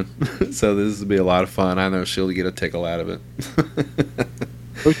that woman. So this will be a lot of fun. I know she'll get a tickle out of it.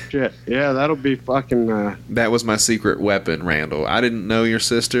 Oh shit! Yeah, that'll be fucking. That was my secret weapon, Randall. I didn't know your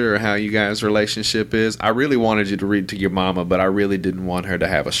sister or how you guys' relationship is. I really wanted you to read to your mama, but I really didn't want her to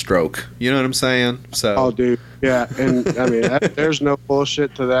have a stroke. You know what I'm saying? So. Oh, dude. Yeah, and I mean, there's no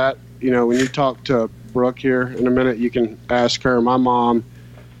bullshit to that. You know, when you talk to Brooke here in a minute, you can ask her. My mom.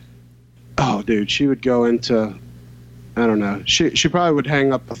 Oh, dude, she would go into. I don't know. She probably would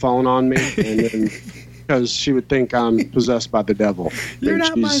hang up the phone on me, and then. Because she would think I'm possessed by the devil. You're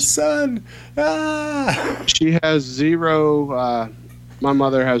not my son. Ah! She has zero. My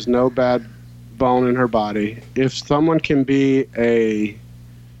mother has no bad bone in her body. If someone can be a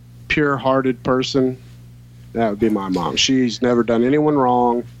pure-hearted person, that would be my mom. She's never done anyone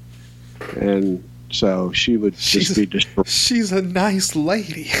wrong, and so she would just be destroyed. She's a nice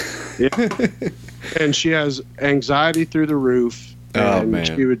lady. Yeah. And she has anxiety through the roof. Oh, and man.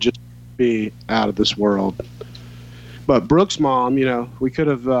 She would just be out of this world. But Brooke's mom, you know, we could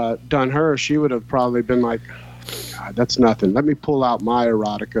have done her. She would have probably been like, God, that's nothing. Let me pull out my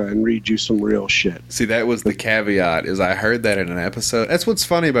erotica and read you some real shit. See, that was the caveat. Is I heard that in an episode. That's what's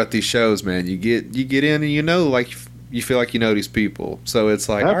funny about these shows, man. You get in and you know, like you feel like you know these people. So it's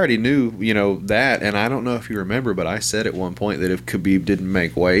like I already knew, you know, that. And I don't know if you remember, but I said at one point that if Khabib didn't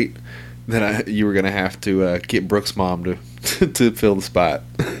make weight, then you were gonna have to get Brooke's mom to to fill the spot.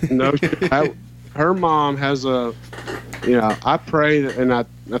 No, her mom has a, you know, I pray that, and I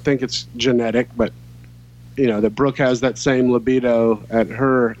think it's genetic, but you know that Brooke has that same libido at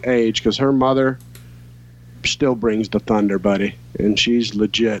her age because her mother still brings the thunder, buddy, and she's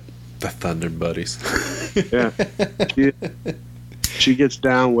legit. The Thunder Buddies. Yeah, she gets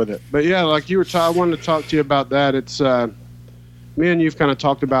down with it. But yeah, like you were, I wanted to talk to you about that. It's me and you've kind of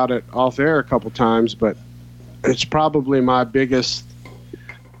talked about it off air a couple times, but it's probably my biggest.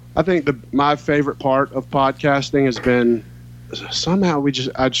 I think my favorite part of podcasting has been somehow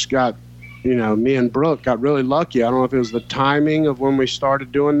I just got, you know, me and Brooke got really lucky. I don't know if it was the timing of when we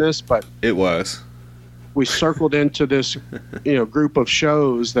started doing this, but It was. we circled into this, you know, group of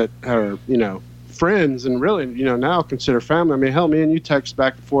shows that are, you know, friends and really, you know, now consider family. I mean, hell, me and you text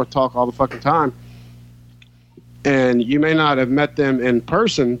back and forth, talk all the fucking time. And you may not have met them in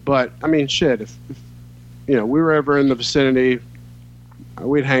person, but I mean, shit, if you know, we were ever in the vicinity,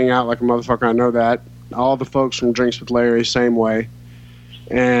 we'd hang out like a motherfucker. I know that. All the folks from Drinks with Larry, same way.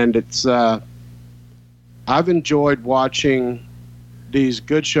 And it's, I've enjoyed watching these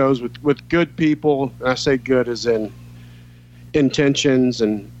good shows with good people. And I say good as in intentions,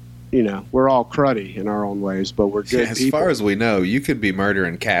 and, you know, we're all cruddy in our own ways, but we're good As people. far as we know, you could be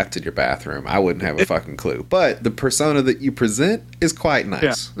murdering cats in your bathroom. I wouldn't have a fucking clue. But the persona that you present is quite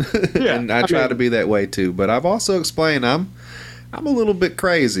nice. Yeah. And I try to be that way too. But I've also explained I'm a little bit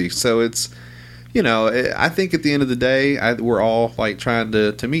crazy. So it's, you know, I think at the end of the day, we're all like trying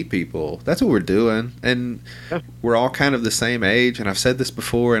to meet people. That's what we're doing. And we're all kind of the same age. And I've said this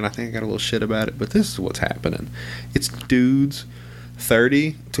before, and I think I got a little shit about it. But this is what's happening. It's dudes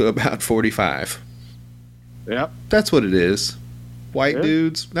 30 to about 45. Yep. That's what it is. White Yeah.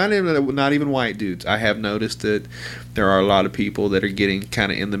 dudes, not even white dudes. I have noticed that there are a lot of people that are getting kind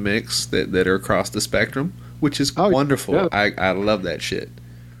of in the mix that are across the spectrum, which is wonderful. yeah. I love that shit.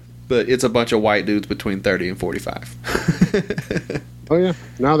 But it's a bunch of white dudes between 30 and 45. Oh yeah,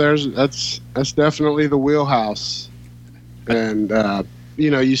 no, that's definitely the wheelhouse, and you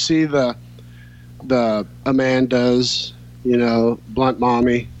know, you see the Amandas, you know, Blunt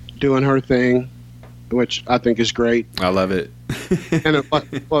Mommy doing her thing, which I think is great. I love it. And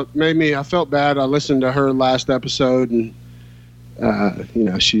what made me, I felt bad. I listened to her last episode, and you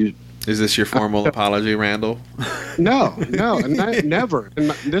know, she. Is this your formal apology, Randall? No, never.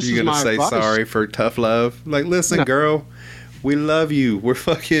 And this You is gonna my say advice. sorry for tough love? Like, listen, No. girl, we love you. We're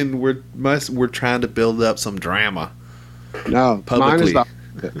trying to build up some drama. No, Publicly.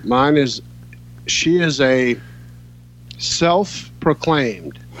 mine is she is a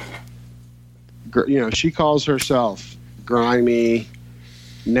self-proclaimed, you know, she calls herself grimy,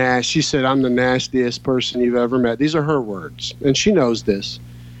 she said, I'm the nastiest person you've ever met. These are her words, and she knows this.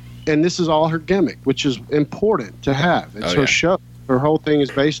 And this is all her gimmick, which is important to have. It's her show. Her whole thing is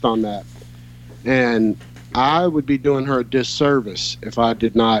based on that. And I would be doing her a disservice if I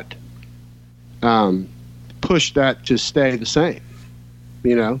did not push that to stay the same.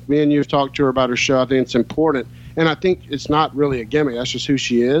 You know, me and you have talked to her about her show. I think it's important. And I think it's not really a gimmick. That's just who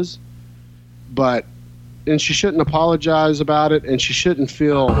she is. And she shouldn't apologize about it, and she shouldn't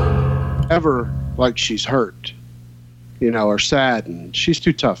feel ever like she's hurt, you know, or sad. And she's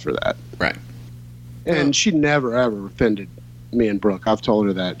too tough for that. Right. And she never, ever offended me and Brooke. I've told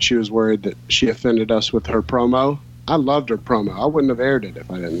her that. She was worried that she offended us with her promo. I loved her promo. I wouldn't have aired it if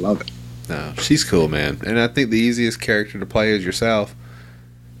I didn't love it. No, she's cool, man. And I think the easiest character to play is yourself.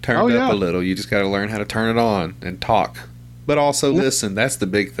 Turned up a little. You just got to learn how to turn it on and talk. But also listen. That's the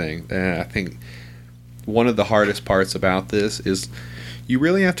big thing. And I think one of the hardest parts about this is you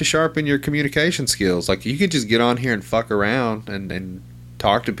really have to sharpen your communication skills. Like, you could just get on here and fuck around and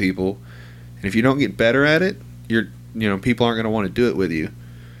talk to people. And if you don't get better at it, people aren't going to want to do it with you.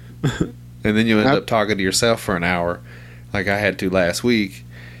 And then you end up talking to yourself for an hour like I had to last week.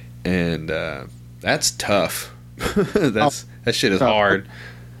 And that's tough. That shit is hard.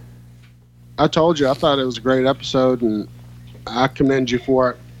 I told you, I thought it was a great episode, and I commend you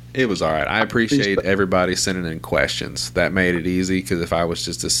for it. It was all right. I appreciate everybody sending in questions. That made it easy, because if I was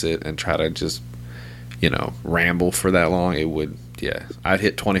just to sit and try to just, ramble for that long, it would, I'd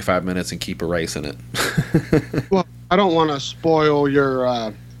hit 25 minutes and keep erasing it. Well, I don't want to spoil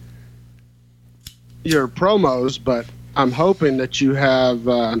your promos, but I'm hoping that you have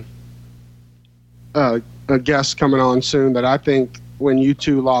a guest coming on soon that I think when you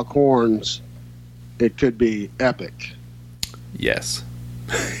two lock horns, it could be epic. Yes.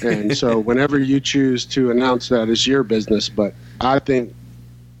 And so whenever you choose to announce that, is your business. But I think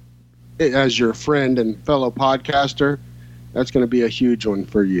as your friend and fellow podcaster, that's going to be a huge one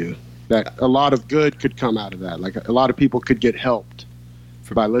for you. That a lot of good could come out of that. Like, a lot of people could get helped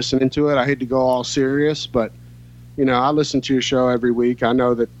by listening to it. I hate to go all serious, but I listen to your show every week. I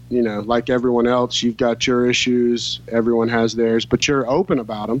know that, like everyone else, you've got your issues. Everyone has theirs, but you're open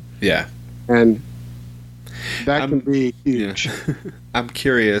about them. Yeah. And that can be huge. Yeah. I'm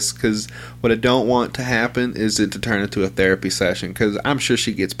curious, because what I don't want to happen is it to turn into a therapy session, because I'm sure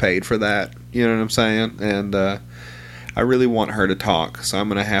she gets paid for that. You know what I'm saying? And I really want her to talk, so I'm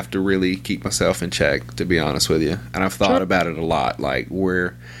going to have to really keep myself in check, to be honest with you. And I've thought about it a lot. Like,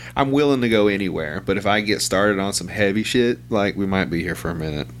 I'm willing to go anywhere, but if I get started on some heavy shit, like, we might be here for a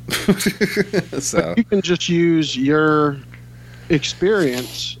minute. So but you can just use your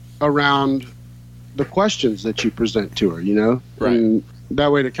experience around the questions that you present to her, Right. And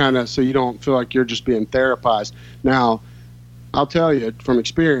that way so you don't feel like you're just being therapized. Now, I'll tell you from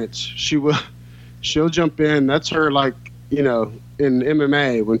experience, she'll jump in. That's her, like, in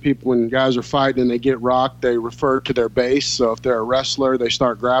MMA, when guys are fighting and they get rocked, they refer to their base. So if they're a wrestler, they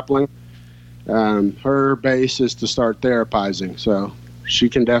start grappling. Her base is to start therapizing. So she'll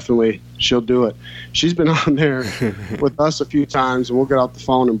do it. She's been on there with us a few times, and we'll get off the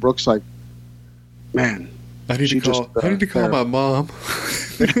phone, and Brooke's like, man, I need to call my mom.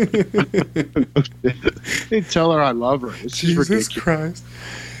 Hey, tell her I love her. It's Jesus ridiculous. Christ.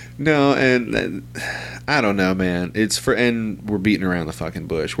 No, and I don't know, man. And we're beating around the fucking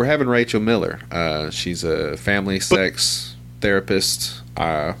bush. We're having Rachel Miller. She's a family sex therapist.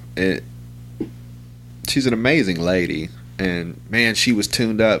 She's an amazing lady, and man, she was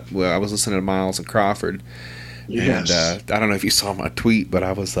tuned up. Well, I was listening to Miles and Crawford. Yes. And I don't know if you saw my tweet, but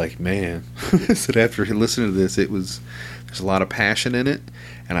I was like, man. I said after listening to this, there's a lot of passion in it,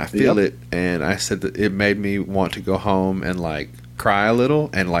 and I feel it. And I said that it made me want to go home and, like, cry a little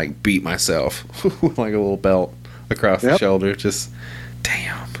and, like, beat myself with, like, a little belt across the shoulder. Just,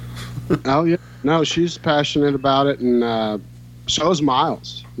 damn. Oh, yeah. No, she's passionate about it, and so is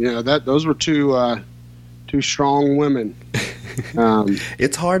Miles. Those were two strong women.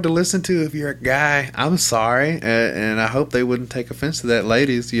 It's hard to listen to if you're a guy. I'm sorry, and I hope they wouldn't take offense to that,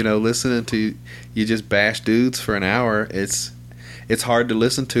 ladies. Listening to you just bash dudes for an hour, it's hard to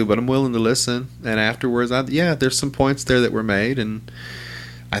listen to, but I'm willing to listen. And afterwards, there's some points there that were made, and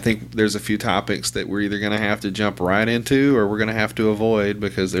I think there's a few topics that we're either going to have to jump right into or we're going to have to avoid,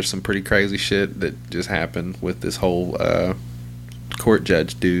 because there's some pretty crazy shit that just happened with this whole court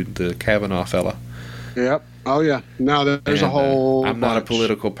judge dude, the Kavanaugh fella. Yep. Oh yeah. No, there's a whole. I'm not a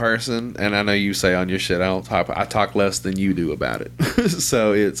political person, and I know you say on your shit I talk less than you do about it.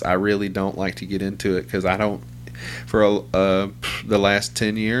 So I really don't like to get into it, because I don't. For the last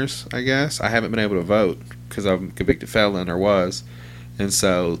 10 years, I guess I haven't been able to vote because I'm a convicted felon, or was, and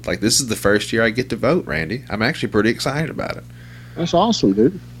so, like, this is the first year I get to vote, Randy. I'm actually pretty excited about it. That's awesome,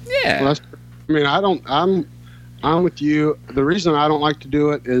 dude. Yeah. Well, I'm with you. The reason I don't like to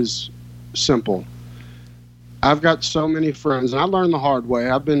do it is simple. I've got so many friends, and I learned the hard way.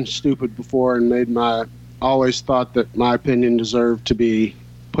 I've been stupid before and always thought that my opinion deserved to be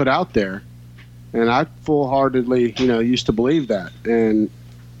put out there. And I full-heartedly, used to believe that. And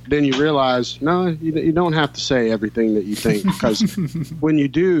then you realize, no, you don't have to say everything that you think, because when you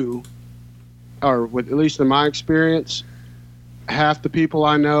do, or at least in my experience, half the people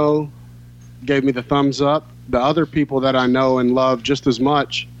I know gave me the thumbs up. The other people that I know and love just as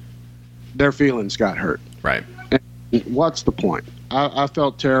much, their feelings got hurt. Right. what's the point? I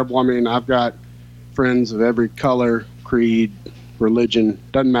felt terrible. I mean, I've got friends of every color, creed, religion,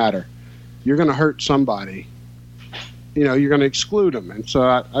 doesn't matter. You're going to hurt somebody. You know, you're going to exclude them. And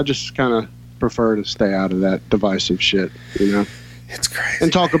so I just kind of prefer to stay out of that divisive shit, you know? It's crazy.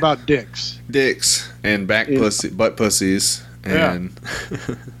 And talk about dicks. Dicks and butt pussies and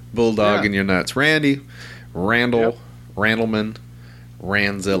bulldog in your nuts. Randall, Randleman,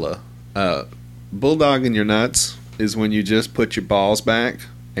 Ranzilla. Bulldog in your nuts is when you just put your balls back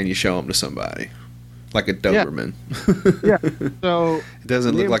and you show them to somebody. Like a Doberman. Yeah. So it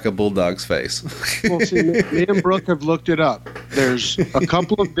doesn't look like a bulldog's face. Well, see, me and Brooke have looked it up. There's a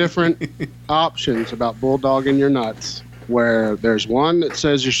couple of different options about bulldog in your nuts. Where there's one that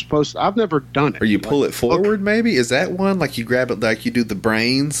says you're supposed to. I've never done it. Or you pull it forward, maybe? Is that one? Like you grab it like you do the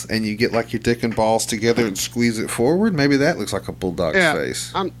brains and you get like your dick and balls together and squeeze it forward? Maybe that looks like a bulldog's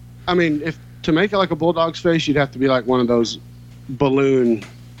face. I mean, if to make it like a bulldog's face, you'd have to be like one of those balloon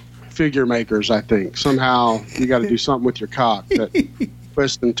figure makers, I think. Somehow you got to do something with your cock that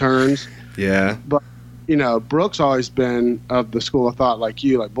twists and turns. Yeah. But, you know, Brooke's always been of the school of thought like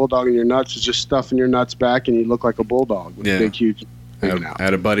you, like bulldog in your nuts is just stuffing your nuts back and you look like a bulldog with a big, huge hanging out. I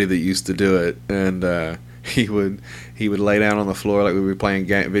had a buddy that used to do it, and he would lay down on the floor like we were playing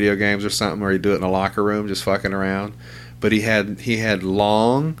video games or something, or he'd do it in the locker room just fucking around. But he had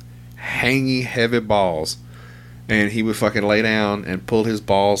long, hangy, heavy balls. And he would fucking lay down and pull his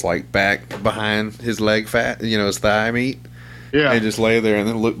balls like back behind his leg fat, you know, his thigh meat. Yeah. And just lay there and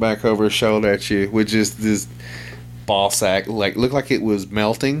then look back over his shoulder at you with just this ball sack, like looked like it was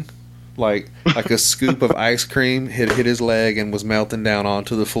melting, like a scoop of ice cream had hit his leg and was melting down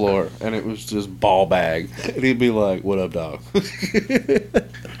onto the floor, and it was just ball bag. And he'd be like, "What up, dog?"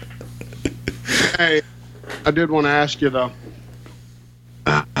 Hey, I did want to ask you though.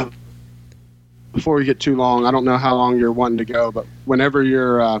 Before we get too long, I don't know how long you're wanting to go, but whenever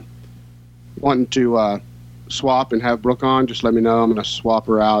you're wanting to swap and have Brooke on, just let me know. I'm going to swap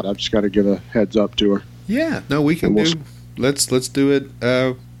her out. I've just got to give a heads up to her. Yeah, no, we can do. Let's do it.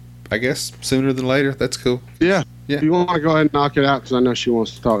 I guess sooner than later. That's cool. Yeah. Yeah. If you want to go ahead and knock it out, because I know she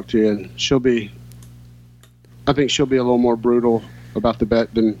wants to talk to you, and I think she'll be a little more brutal about the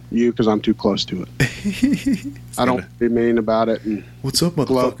bet than you, because I'm too close to it. I don't be mean about it. And what's up,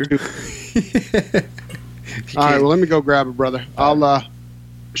 motherfucker? All right, well, let me go grab her, brother.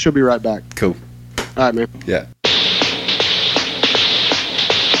 She'll be right back. Cool. All right, man. Yeah.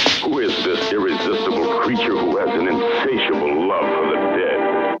 Who is this irresistible creature who has an insatiable love for the dead?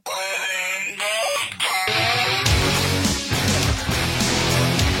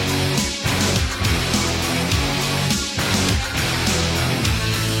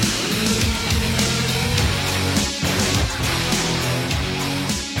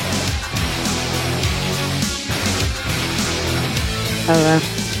 Hello.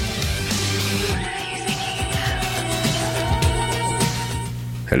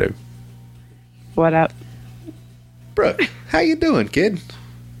 Hello. What up? Brooke, how you doing, kid?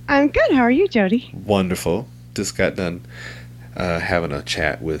 I'm good. How are you, Jody? Wonderful. Just got done having a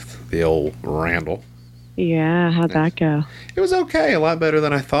chat with the old Randall. Yeah, how'd that go? It was okay, a lot better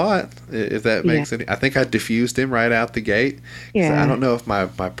than I thought. If that makes any, I think I diffused him right out the gate. Yeah. I don't know if my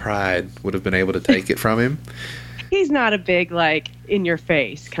pride would have been able to take it from him. He's not a big, like, in your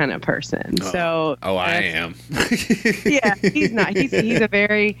face kind of person. So I am. Yeah, he's not. He's a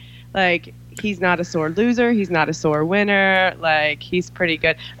very, like, he's not a sore loser. He's not a sore winner. Like, he's pretty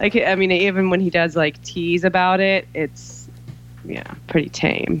good. Like, I mean, even when he does, like, tease about it, it's, pretty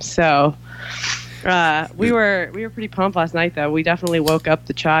tame. So we were pretty pumped last night, though. We definitely woke up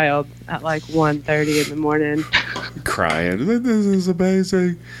the child at, like, 1:30 in the morning. Crying. This is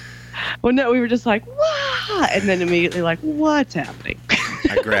amazing. Well, no, we were just like, "Wow!" And then immediately like, "What's happening?"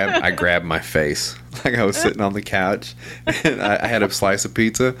 I grabbed my face like I was sitting on the couch, and I had a slice of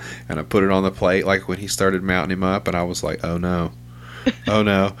pizza, and I put it on the plate like when he started mounting him up, and I was like, "Oh no, oh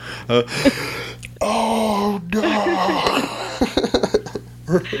no, oh no."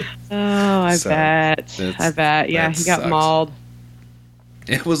 Oh, I bet. Yeah, he got sucks. mauled.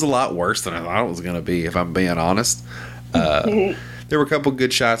 It was a lot worse than I thought it was going to be, if I'm being honest. There were a couple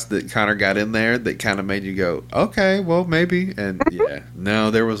good shots that Connor got in there that kind of made you go, okay, well, maybe. And yeah,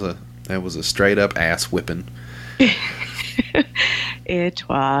 no, that was a straight up ass whipping. It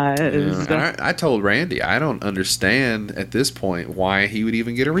was. I told Randy, I don't understand at this point why he would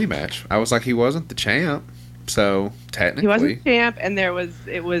even get a rematch. I was like, he wasn't the champ, so technically He wasn't champ, and it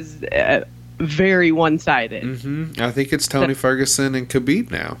was very one-sided. Mm-hmm. I think it's Tony Ferguson and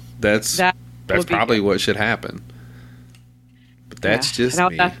Khabib now. That's probably what should happen. But that's just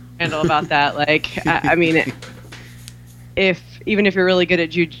and me. I'll handle about that. Like, I mean, even if you're really good at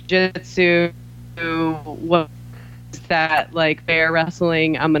jujitsu, what is that like bear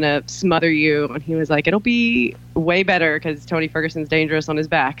wrestling? I'm gonna smother you. And he was like, it'll be way better because Tony Ferguson's dangerous on his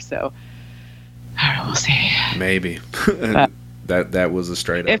back. So I don't know, we'll see. Maybe. that was a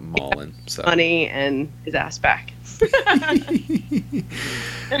straight up mauling. So money and his ass back.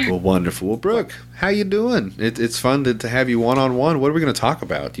 Well, wonderful. Well, Brooke, how you doing? It's fun to have you one-on-one. What are we going to talk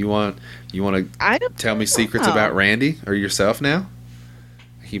about? Do you want to tell me secrets about Randy or yourself now?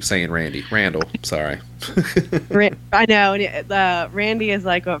 I keep saying Randall. Sorry. I know. Randy is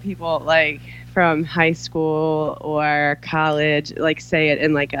like what people like from high school or college like say it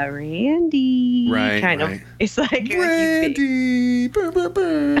in like a Randy kind of. It's like Randy.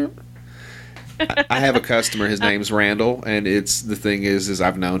 I have a customer. His name's Randall, and the thing is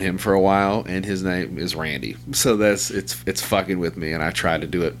I've known him for a while, and his name is Randy. So it's fucking with me, and I try to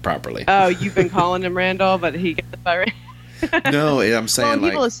do it properly. Oh, you've been calling him Randall, but he gets it by Randy. No, I'm saying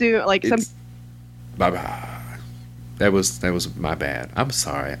people assume like some. Bye. That was my bad. I'm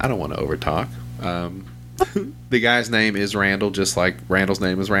sorry. I don't want to overtalk. The guy's name is Randall, just like Randall's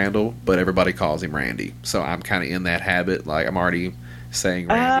name is Randall, but everybody calls him Randy. So I'm kind of in that habit. Like I'm already saying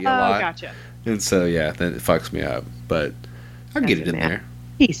Randy a lot. Oh, gotcha. And so, yeah, then it fucks me up. But I'll get it in there.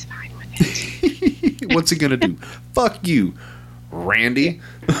 He's fine with it. What's he going to do? Fuck you, Randy.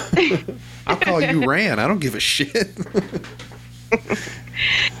 I'll call you Ran. I don't give a shit.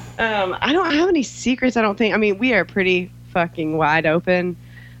 I don't have any secrets, I don't think. I mean, we are pretty fucking wide open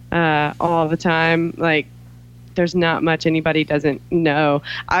all the time. Like, there's not much anybody doesn't know.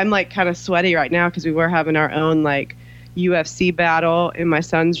 I'm, like, kind of sweaty right now because we were having our own, like, UFC battle in my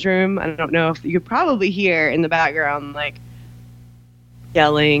son's room. I don't know if you could probably hear in the background like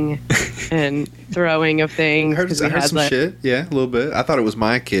yelling and throwing of things. I heard some shit. Yeah, a little bit. I thought it was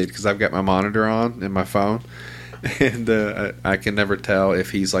my kid because I've got my monitor on in my phone, and I can never tell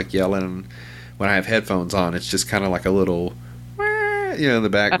if he's like yelling when I have headphones on. It's just kind of like a little, in the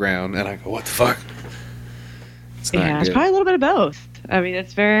background, and I go, "What the fuck?" It's not it's good. probably a little bit of both. I mean,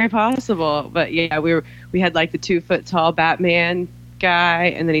 it's very possible. But yeah, we had like the 2-foot tall Batman guy,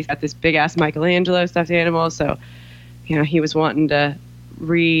 and then he's got this big ass Michelangelo stuffed animal. So, he was wanting to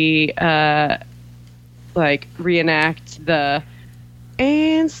reenact the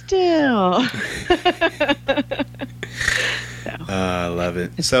and still. I love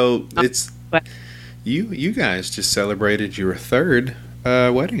it. So it's you guys just celebrated your third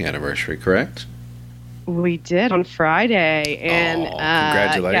wedding anniversary, correct? We did on Friday, and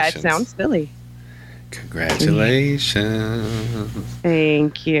congratulations! Yeah, it sounds silly. Congratulations!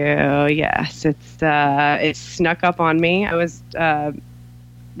 Thank you. Yes, it snuck up on me. I was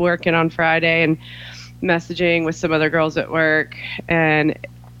working on Friday and messaging with some other girls at work, and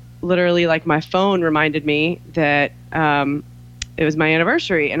literally, like, my phone reminded me that it was my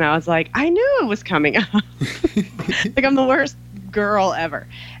anniversary, and I was like, I knew it was coming up. Like, I'm the worst girl ever.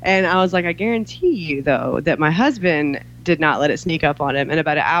 And I was like, I guarantee you, though, that my husband did not let it sneak up on him. And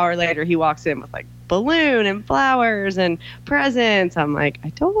about an hour later, he walks in with like balloon and flowers and presents. I'm like, I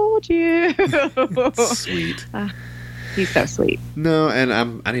told you. Sweet. He's so sweet. No, and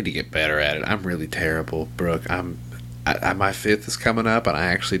I need to get better at it. I'm really terrible, Brooke. My 5th is coming up, and I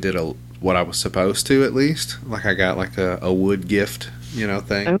actually did what I was supposed to, at least. Like, I got like a wood gift,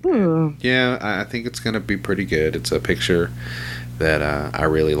 thing. Ooh. Yeah, I think it's going to be pretty good. It's a picture that I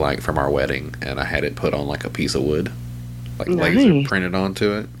really like from our wedding, and I had it put on like a piece of wood, like laser printed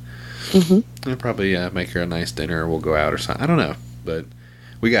onto it. Mm-hmm. I'll probably make her a nice dinner. We'll go out or something. I don't know, but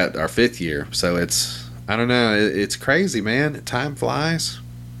we got our 5th year, so I don't know. It's crazy, man. Time flies.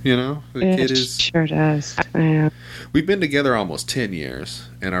 The kid is sure does. Yeah. We've been together almost 10 years,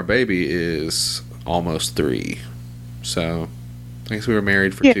 and our baby is almost 3. So I guess we were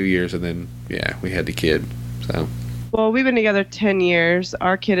married for 2 years, and then we had the kid. So. Well, we've been together 10 years.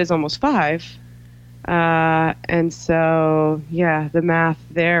 Our kid is almost 5. And so, the math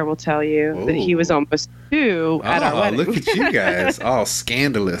there will tell you that he was almost 2 at our wedding. Look at you guys. All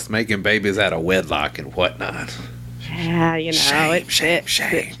scandalous, making babies out of wedlock and whatnot. Yeah, shame. At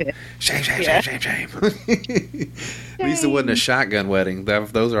least it wasn't a shotgun wedding.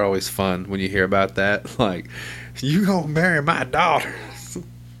 Those are always fun when you hear about that. Like, you gonna marry my daughter.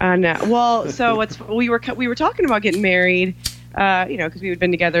 I know. Well, so we were talking about getting married, because we had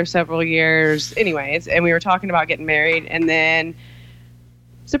been together several years, anyways, and we were talking about getting married, and then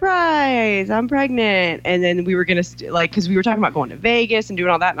surprise, I'm pregnant, and then we were gonna because we were talking about going to Vegas and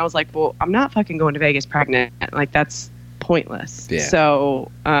doing all that, and I was like, well, I'm not fucking going to Vegas pregnant, like that's pointless. Yeah. So,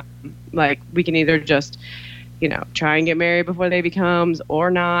 we can either just try and get married before the baby comes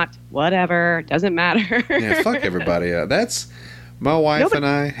or not, whatever, doesn't matter. Yeah, fuck everybody. That's my wife and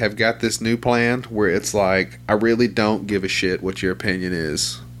I have got this new plan where it's like, I really don't give a shit what your opinion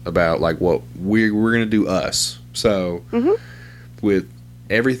is about like what we're gonna do us. So with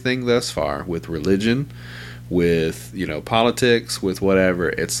everything thus far, with religion, with politics, with whatever,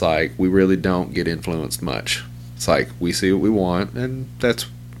 it's like we really don't get influenced much. It's like we see what we want, and that's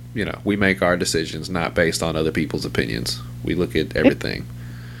we make our decisions not based on other people's opinions. We look at everything.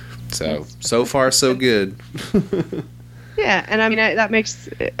 So far so good. Yeah, and I mean that makes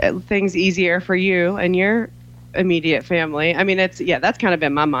things easier for you and your immediate family. I mean, that's kind of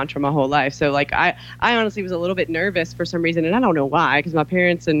been my mantra my whole life. So like I honestly was a little bit nervous for some reason, and I don't know why, because my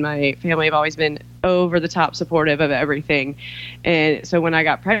parents and my family have always been over the top supportive of everything. And so when I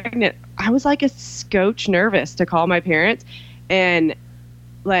got pregnant, I was like a scotch nervous to call my parents. And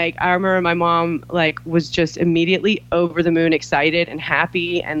like I remember my mom like was just immediately over the moon excited and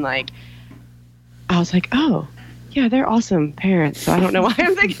happy, and like I was like, oh yeah, they're awesome parents. So I don't know why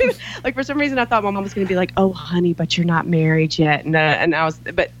I'm thinking, like, for some reason I thought my mom was going to be like, oh, honey, but you're not married yet. And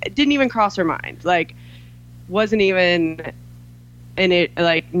but it didn't even cross her mind. Like, wasn't even in it,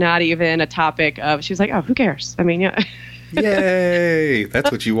 like, not even a topic of, she was like, oh, who cares? I mean, yeah. Yay. That's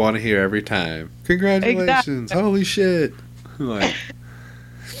what you want to hear every time. Congratulations. Exactly. Holy shit. Like,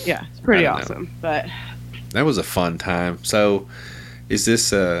 yeah, it's pretty awesome. But that was a fun time. So, is this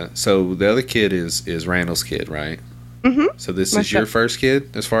so the other kid is Randall's kid, right? Mm-hmm. So this is your first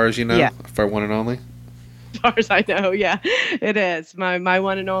kid, as far as you know? Yeah. For one and only? As far as I know, yeah, it is my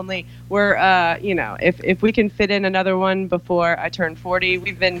one and only. We're if we can fit in another one before I turn 40,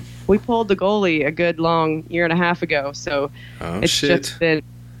 we pulled the goalie a good long year and a half ago. So it's just been,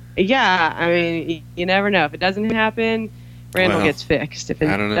 yeah. I mean, you never know. If it doesn't happen, Randall gets fixed. If it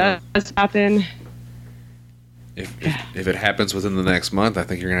does happen. If it happens within the next month, I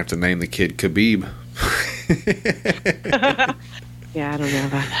think you're gonna have to name the kid Khabib. Yeah, I don't know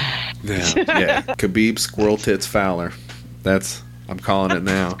about that. Yeah, Khabib Squirrel Tits Fowler. I'm calling it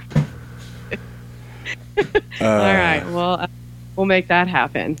now. All right, well, we'll make that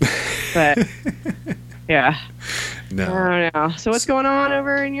happen. But yeah, no, I don't know. So what's going on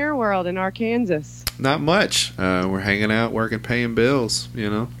over in your world in Arkansas? Not much. We're hanging out, working, paying bills.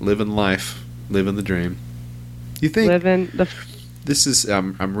 Living life, living the dream. You think this is?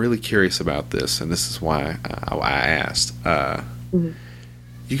 I'm really curious about this, and this is why I asked.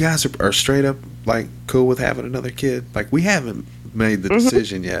 You guys are straight up like cool with having another kid. Like, we haven't made the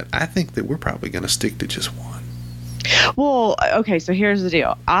decision yet. I think that we're probably going to stick to just one. Well, okay. So here's the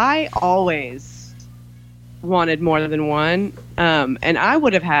deal. I always wanted more than one, and I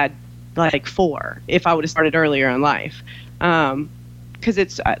would have had like 4 if I would have started earlier in life. Because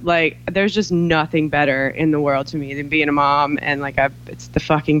it's like there's just nothing better in the world to me than being a mom, and like it's the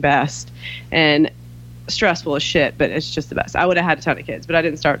fucking best, and stressful as shit, but it's just the best. I would have had a ton of kids, but I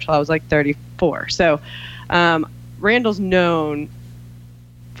didn't start till I was like 34. So Randall's known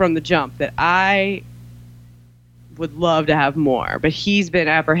from the jump that I would love to have more, but he's been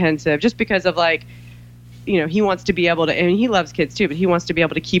apprehensive just because of like, he wants to be able to, and he loves kids too, but he wants to be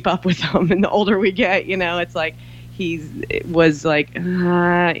able to keep up with them. And the older we get, it's like, it was like,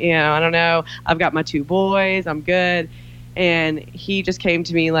 I don't know. I've got my 2 boys. I'm good. And he just came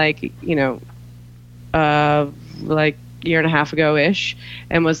to me like, like a year and a half ago-ish,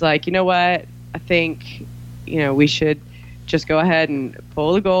 and was like, you know what? I think, we should just go ahead and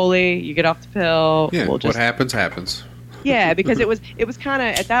pull the goalie. You get off the pill. Yeah, what happens. Yeah, because it was kind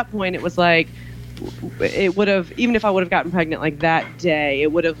of, at that point, it was like, it would have, even if I would have gotten pregnant like that day,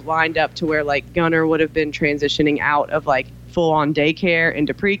 it would have lined up to where like Gunnar would have been transitioning out of like full on daycare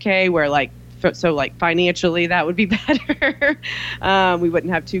into pre-K, where like, so like financially that would be better. We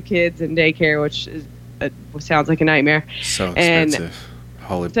wouldn't have 2 kids in daycare, which sounds like a nightmare. So expensive.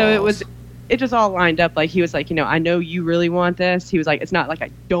 Holy balls. So it just all lined up. Like, he was like, I know you really want this. He was like, it's not like I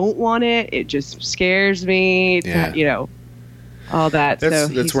don't want it. It just scares me. Yeah. All that.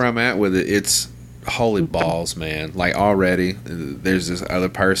 That's where I'm at with it. It's holy balls, man. Like, already there's this other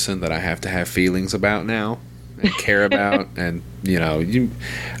person that I have to have feelings about now and care about. And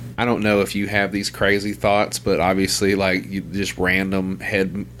I don't know if you have these crazy thoughts, but obviously, like, you just random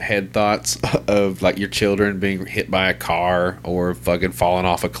head thoughts of like your children being hit by a car or fucking falling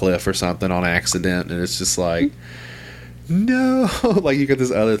off a cliff or something on accident, and it's just like, no, like, you got this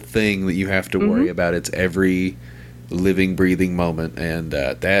other thing that you have to worry about. It's every living, breathing moment, and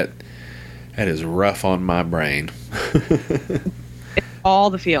that is rough on my brain. It's all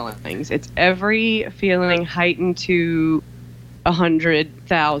the feelings. It's every feeling heightened to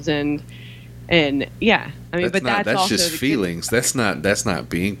 100,000, And yeah, I mean, that's that's also just the feelings. That's not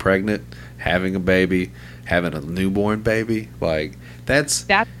being pregnant, having a baby, having a newborn baby. Like that's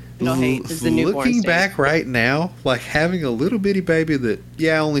no hate is the newborn looking stage. back right now, like having a little bitty baby that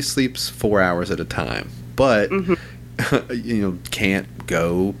only sleeps 4 hours at a time, but can't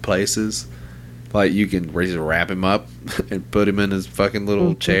go places. Like you can just wrap him up and put him in his fucking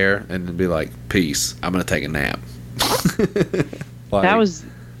little chair and then be like, "Peace, I'm gonna take a nap." Like, that was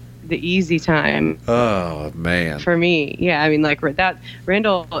the easy time oh man for me. Yeah, I mean, like that.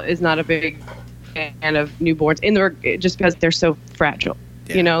 Randall is not a big fan of newborns just because they're so fragile.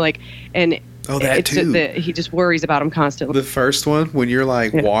 Yeah. You know, like, and that too. He just worries about them constantly. The first one, when you're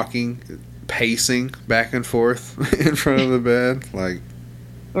like walking, pacing back and forth in front of the bed, like.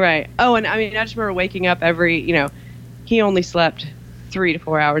 Right. Oh, and I mean, I just remember waking up he only slept 3 to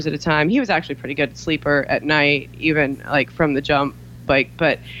 4 hours at a time. He was actually pretty good sleeper at night, even like from the jump, like,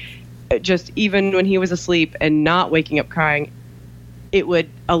 but just even when he was asleep and not waking up crying, it would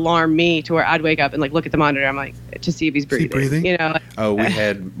alarm me to where I'd wake up and like look at the monitor. I'm like, to see if he's breathing. You know. Like, oh,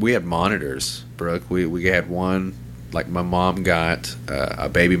 we had monitors, Brooke. We had one. Like my mom got a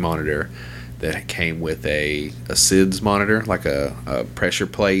baby monitor that came with a SIDS monitor, like a pressure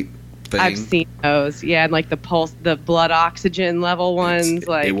plate thing. I've seen those, yeah, and like the pulse, the blood oxygen level ones.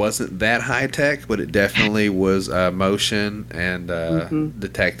 It wasn't that high tech, but it definitely was motion and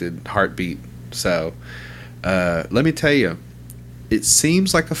detected heartbeat. So let me tell you, it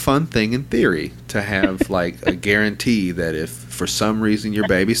seems like a fun thing in theory to have like a guarantee that if for some reason your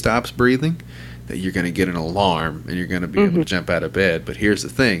baby stops breathing, that you're going to get an alarm and you're going to be able to jump out of bed. But here's the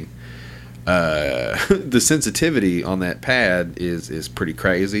thing. The sensitivity on that pad is pretty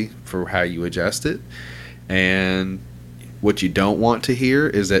crazy for how you adjust it, and what you don't want to hear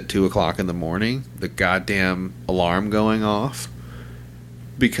is at 2:00 in the morning the goddamn alarm going off,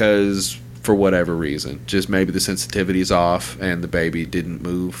 because for whatever reason, just maybe the sensitivity's off and the baby didn't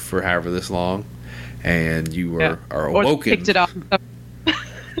move for however this long, and you are awoken. Or kicked it off.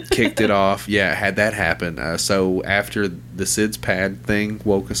 Kicked it off. Yeah, had that happen. So after the SIDS pad thing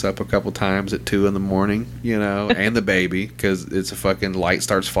woke us up a couple times at 2 in the morning, and the baby, because it's a fucking light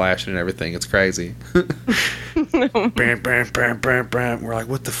starts flashing and everything. It's crazy. Bam, bam, bam, bam, bam. We're like,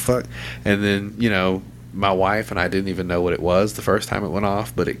 what the fuck? And then, my wife and I didn't even know what it was the first time it went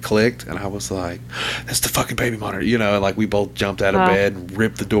off, but it clicked, and I was like, that's the fucking baby monitor. Like we both jumped out of bed and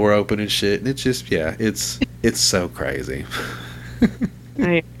ripped the door open and shit. And it's just, it's so crazy.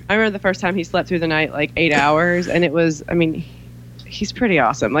 I remember the first time he slept through the night, like 8 hours, and it was, I mean, he's pretty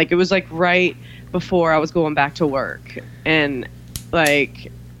awesome. Like, it was like right before I was going back to work, and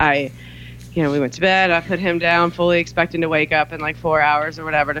like we went to bed, I put him down fully expecting to wake up in like 4 hours or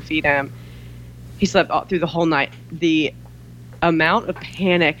whatever to feed him. He slept all through the whole night. The amount of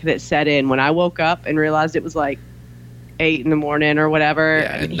panic that set in when I woke up and realized it was like 8 in the morning or whatever,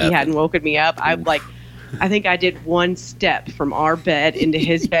 and he hadn't woken me up, I think I did one step from our bed into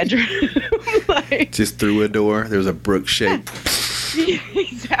his bedroom. Just through a door. There was a Brooke shape. Yeah,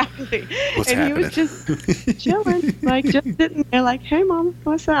 exactly. What's and happening? He was just chilling, like just sitting there, like, "Hey, Mama,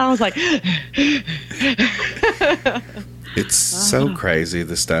 what's up?" I was like, it's so crazy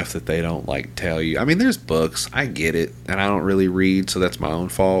the stuff that they don't like tell you. I mean, there's books. I get it, and I don't really read, so that's my own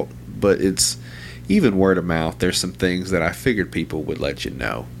fault. But it's even word of mouth. There's some things that I figured people would let you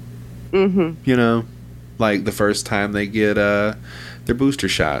know. Mm-hmm. Like the first time they get their booster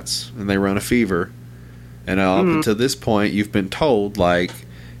shots and they run a fever, and up until this point you've been told, like,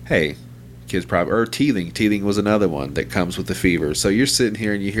 hey, kids probably, or teething was another one that comes with the fever. So you're sitting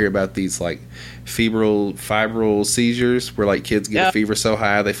here and you hear about these like febrile seizures where like kids get a fever so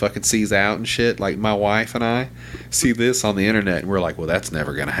high they fucking seize out and shit. Like my wife and I see this on the internet and we're like, well, that's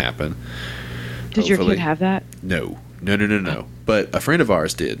never gonna happen. Did your kid have that? No. But a friend of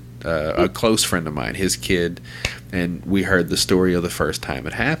ours did. A close friend of mine, his kid, and we heard the story of the first time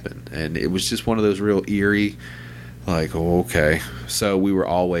it happened. And it was just one of those real eerie, like, oh, okay. So we were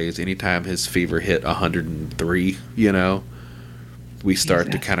always, anytime his fever hit 103, we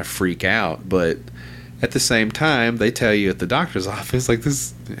start to kind of freak out. But at the same time, they tell you at the doctor's office, like,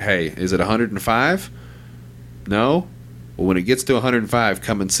 hey, is it 105? No? Well, when it gets to 105,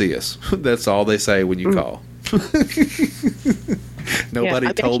 come and see us. That's all they say when you call.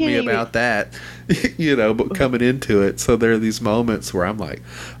 Nobody told me about that, but coming into it. So there are these moments where I'm like,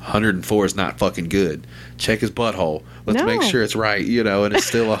 104 is not fucking good. Check his butthole. Let's make sure it's right, and it's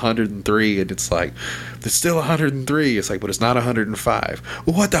still 103. And it's like, it's still 103. It's like, but it's not 105.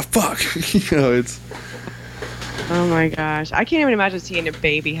 Well, what the fuck? Oh my gosh, I can't even imagine seeing a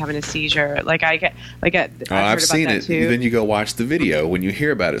baby having a seizure. Like I've heard I've seen about it. that too. Then you go watch the video when you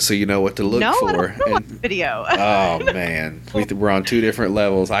hear about it, so you know what to look No, for. I don't know what video. Oh man, we're on two different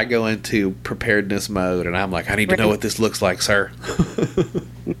levels. I go into preparedness mode, and I'm like, I need to know what this looks like, sir.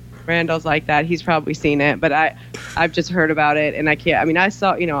 Randall's like that. He's probably seen it, but I've just heard about it, and I can't. I mean, I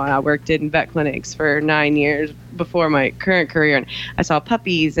saw, I worked in vet clinics for 9 years before my current career, and I saw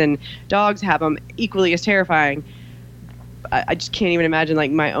puppies and dogs have them equally as terrifying. I just can't even imagine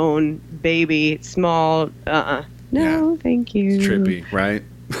like my own baby, small. No, Yeah. thank you. It's trippy, right?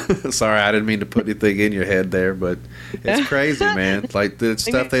 Sorry, I didn't mean to put anything in your head there, but it's crazy, man. Like the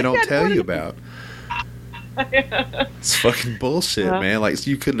stuff they don't tell you about. It's fucking bullshit, man. Like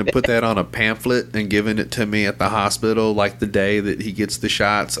you couldn't have put that on a pamphlet and given it to me at the hospital, like the day that he gets the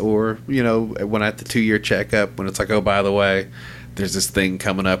shots, or when at the 2-year checkup, when it's like, oh, by the way, there's this thing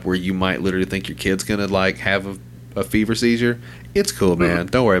coming up where you might literally think your kid's gonna like have a fever seizure. It's cool, man.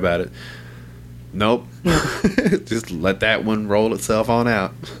 Don't worry about it. Nope. Just let that one roll itself on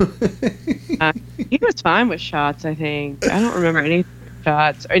out. He was fine with shots, I think. I don't remember any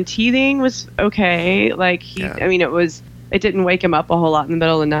shots. And teething was okay. Like I mean, it didn't wake him up a whole lot in the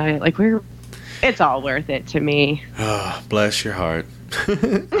middle of the night. Like it's all worth it to me. Oh, bless your heart.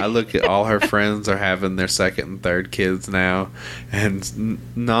 I look at all her friends are having their second and third kids now, and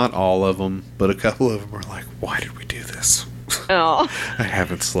not all of them, but a couple of them are like, why did we do this? Oh. I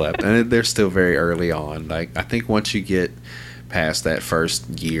haven't slept, and they're still very early on. Like I think once you get past that first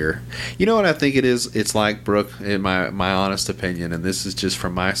year, you know what I think it is? It's like, Brooke, in my honest opinion, and this is just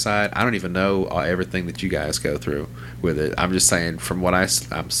from my side. I don't even know everything that you guys go through with it. I'm just saying from what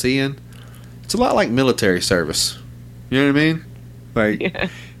I'm seeing, it's a lot like military service. You know what I mean? Like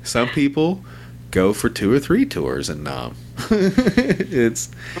some people go for 2 or 3 tours and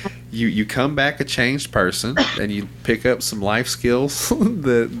it's you come back a changed person, and you pick up some life skills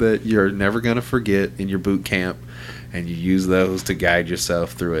that you're never gonna forget in your boot camp, and you use those to guide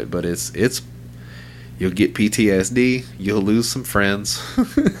yourself through it. But it's you'll get PTSD, you'll lose some friends.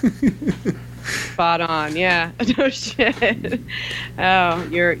 Spot on, yeah. No shit. Oh,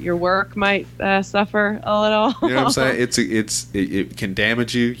 your work might suffer a little. You know what I'm saying? It can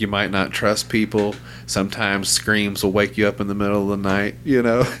damage you. You might not trust people. Sometimes screams will wake you up in the middle of the night. You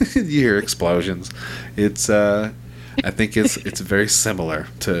hear explosions. It's I think it's very similar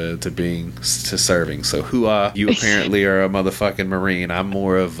to serving. So you apparently are a motherfucking Marine. I'm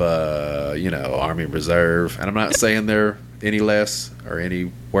more of Army Reserve, and I'm not saying they're any less or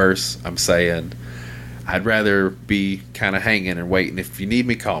any worse. I'm saying I'd rather be kind of hanging and waiting. If you need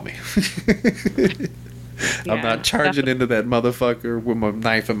me, call me. I'm not charging into that motherfucker with my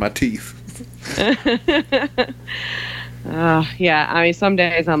knife in my teeth. Yeah, I mean, some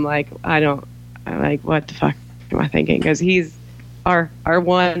days I'm like, I'm like, what the fuck am I thinking? Because he's our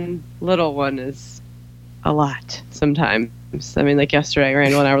one little one is a lot sometimes. I mean, like yesterday,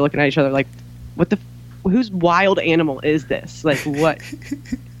 Randall and I were looking at each other like, whose wild animal is this? Like, what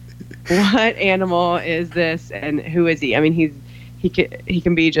animal is this, and who is he? I mean, he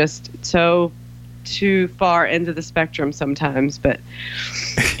can be just so too far into the spectrum sometimes, but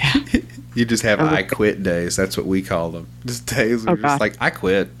yeah. You just have I quit days. That's what we call them. Just days where you're just like, I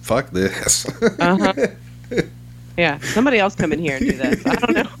quit. Fuck this. Yeah, somebody else come in here and do this. I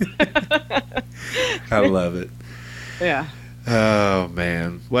don't know. I love it. Yeah. Oh,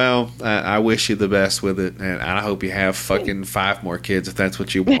 man. Well, I wish you the best with it, and I hope you have fucking 5 more kids if that's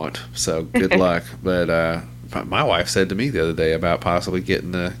what you want. So good luck. But my wife said to me the other day about possibly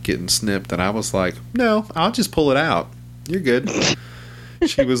getting snipped, and I was like, no, I'll just pull it out. You're good.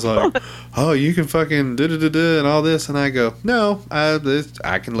 She was like, oh, you can fucking da-da-da-da and all this. And I go, no,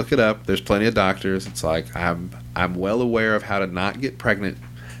 I can look it up. There's plenty of doctors. It's like, I'm well aware of how to not get pregnant,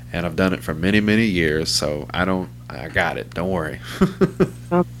 and I've done it for many, many years. So I got it. Don't worry.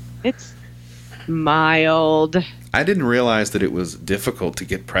 It's mild. I didn't realize that it was difficult to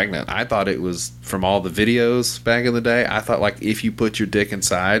get pregnant. I thought it was, from all the videos back in the day, I thought like if you put your dick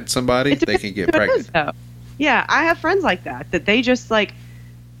inside somebody, they can get pregnant. Yeah, I have friends like that they just like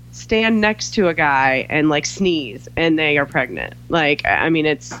stand next to a guy and like sneeze and they are pregnant. Like, I mean,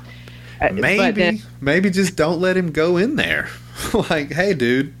 it's maybe just don't let him go in there. Like, hey,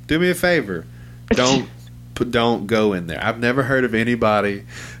 dude, do me a favor. Don't go in there. I've never heard of anybody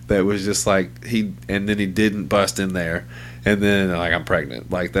that was just like and then he didn't bust in there and then like, I'm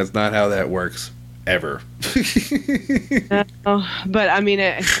pregnant. Like, that's not how that works ever. But I mean,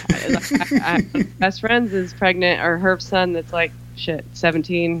 best friends is pregnant, or her son that's like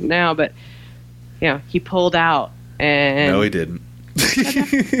 17 now, but he pulled out. And no, he didn't.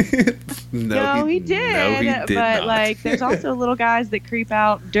 No, he did. No, he did but not. like, there's also little guys that creep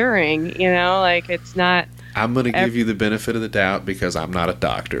out during. You know, like it's not. I'm gonna give you the benefit of the doubt because I'm not a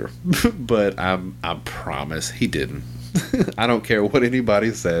doctor, but I promise he didn't. I don't care what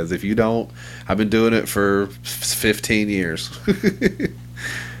anybody says. If you don't, I've been doing it for 15 years.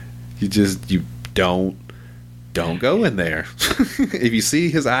 You don't go in there. If you see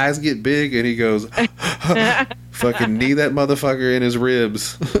his eyes get big and he goes, fucking knee that motherfucker in his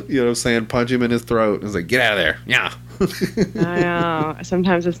ribs. You know what I'm saying? Punch him in his throat. It's like, get out of there. Yeah. I know.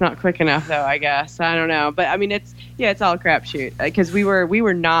 Sometimes it's not quick enough, though. I guess I don't know, but I mean, it's all a crapshoot because we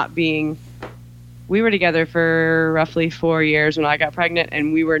were not being. We were together for roughly 4 years when I got pregnant,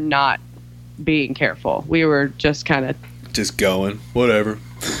 and we were not being careful. We were just kind of just going, whatever.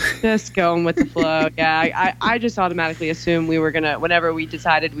 Just going with the flow. Yeah, I just automatically assumed we were gonna. Whenever we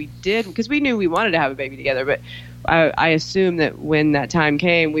decided we did, because we knew we wanted to have a baby together, but I assumed that when that time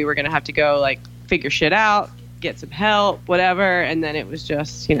came, we were gonna have to go like figure shit out. Get some help, whatever, and then it was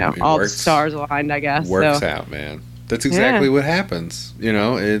just, you know, all the stars aligned, I guess. Works out, man. That's exactly what happens. You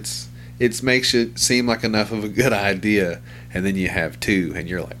know, it makes it seem like enough of a good idea, and then you have two, and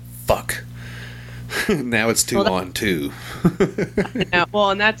you're like, fuck. Now it's 2 on 2. Yeah, well,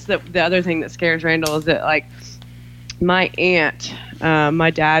 and that's the other thing that scares Randall is that, like, my aunt,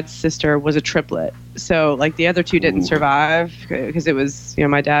 my dad's sister, was a triplet. So, like, the other two didn't survive because it was, you know,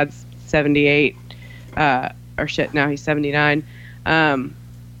 my dad's 78. Or shit, now he's 79. And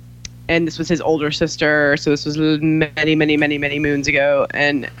this was his older sister, so this was many, many, many, many moons ago.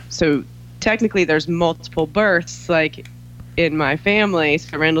 And so technically there's multiple births, like, in my family.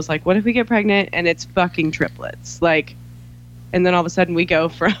 So Randall's like, what if we get pregnant and it's fucking triplets? Like, and then all of a sudden we go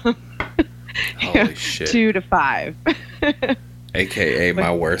from Holy shit. 2 to 5. AKA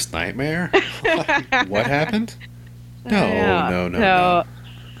my worst nightmare? Like, what happened? No.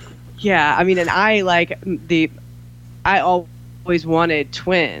 Yeah, I mean, and I always wanted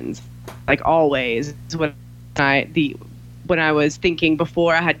twins, like always. When I was thinking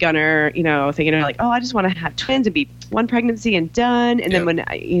before I had Gunner, you know, thinking like, oh, I just want to have twins and be one pregnancy and done. And then when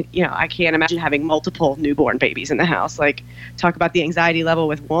I can't imagine having multiple newborn babies in the house. Like, talk about the anxiety level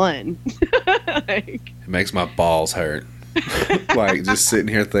with one. It makes my balls hurt. Like, just sitting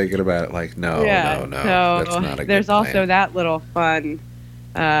here thinking about it. Like, no, so that's not a good there's plan. also that little fun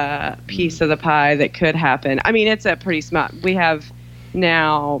piece of the pie that could happen. I mean, it's a pretty smart. We have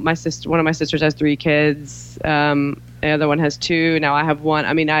now one of my sisters has 3 kids. The other one has 2. Now I have 1.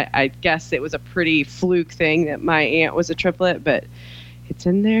 I mean, I guess it was a pretty fluke thing that my aunt was a triplet, but it's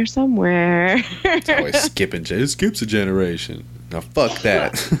in there somewhere. It's always it skips a generation. Now fuck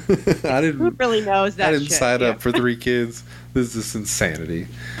that. Who really knows that? I didn't sign up for 3 kids. This is insanity.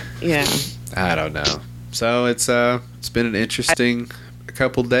 Yeah. I don't know. So it's been an interesting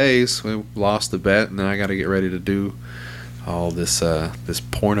couple days. We lost the bet, and then I got to get ready to do all this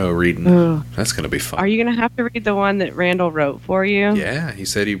porno reading. Ugh. That's gonna be fun. Are you gonna have to read the one that Randall wrote for you? Yeah, he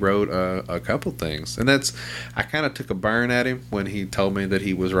said he wrote a couple things, and I kind of took a burn at him when he told me that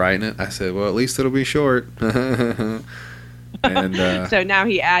he was writing it. I said, well, at least it'll be short. And so now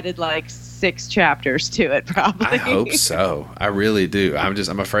he added like 6 chapters to it, probably. I hope so. I really do.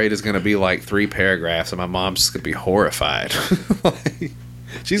 I'm afraid it's gonna be like 3 paragraphs, and my mom's just gonna be horrified. Like,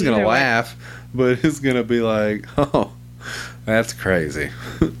 she's gonna laugh, but it's gonna be like, oh, that's crazy.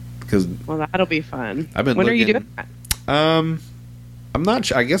 Well, that'll be fun. When are you doing that? I'm not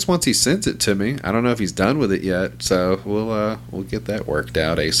sure. I guess once he sends it to me. I don't know if he's done with it yet, so we'll get that worked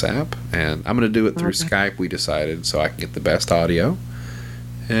out ASAP. And I'm going to do it through Skype, we decided, so I can get the best audio.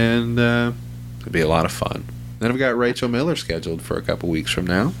 And it'll be a lot of fun. Then I've got Rachel Miller scheduled for a couple weeks from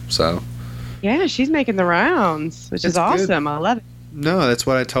now. So yeah, she's making the rounds, which is awesome. I love it. No, that's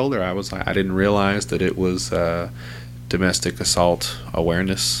what I told her. I was like, I didn't realize that it was Domestic Assault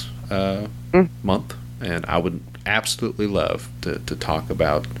Awareness Month, and I would absolutely love to talk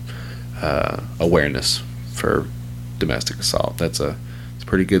about awareness for domestic assault. It's a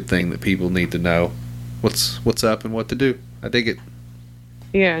pretty good thing that people need to know what's up and what to do. I dig it.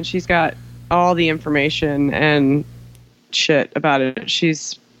 Yeah, and she's got all the information and shit about it.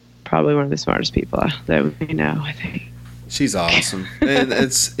 She's probably one of the smartest people that we know, I think. She's awesome. And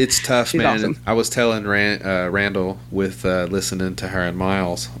it's tough, She's man. Awesome. I was telling Randall with listening to her and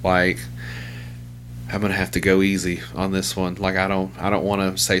Miles, like, I'm gonna have to go easy on this one. Like, I don't want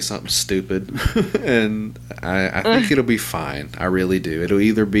to say something stupid, and I think it'll be fine. I really do. It'll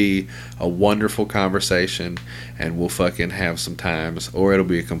either be a wonderful conversation, and we'll fucking have some times, or it'll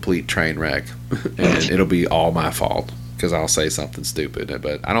be a complete train wreck, and it'll be all my fault because I'll say something stupid.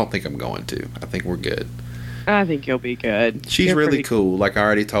 But I don't think I'm going to. I think we're good. I think you'll be good. She's You're really pretty cool. Like I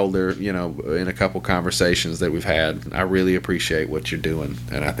already told her, you know, in a couple conversations that we've had, I really appreciate what you're doing,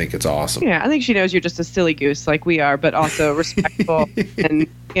 and I think it's awesome. Yeah, I think she knows you're just a silly goose like we are, but also respectful and,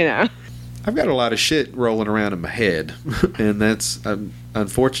 you know. I've got a lot of shit rolling around in my head, and that's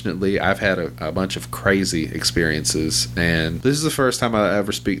unfortunately I've had a bunch of crazy experiences, and this is the first time I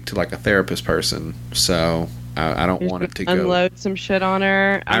ever speak to like a therapist person, so I don't want it to go. Unload some shit on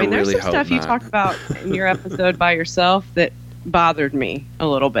her. I mean, really there's some hope stuff you not. talked about in your episode by yourself that bothered me a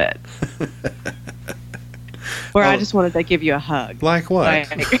little bit. Where I Oh. just wanted to give you a hug. Like what?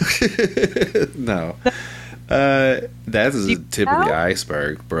 Like- No. That is the tip of the know?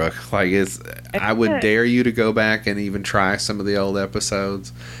 iceberg, Brooke. Like I would dare you to go back and even try some of the old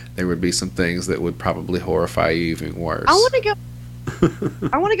episodes. There would be some things that would probably horrify you even worse. I want to go.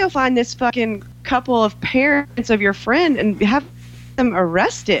 I want to go find this fucking couple of parents of your friend and have them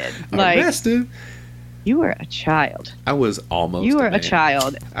arrested. Like Arrested? you were a child. I was almost. You were man. a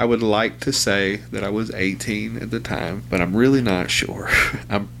child. I would like to say that I was 18 at the time, but I'm really not sure.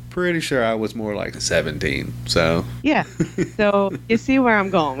 I'm pretty sure I was more like 17. So Yeah. So you see where I'm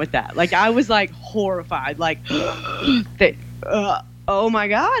going with that. Like I was like horrified. Like, oh my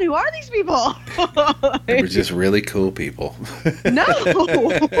god, who are these people? they were just really cool people. No,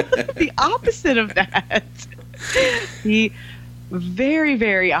 the opposite of that. The very,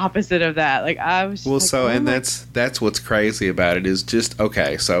 very opposite of that. Like I was. Well, like, so oh and my- that's what's crazy about it is just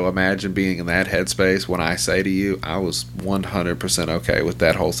okay. So imagine being in that headspace when I say to you, I was 100% okay with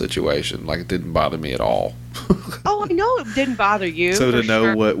that whole situation. Like it didn't bother me at all. Oh, I know it didn't bother you. So to for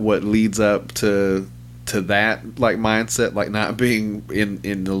know sure. what leads up to that like mindset, like not being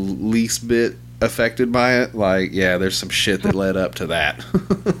in the least bit affected by it, like yeah, there's some shit that led up to that.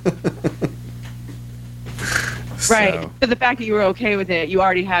 Right. So, So the fact that you were okay with it, you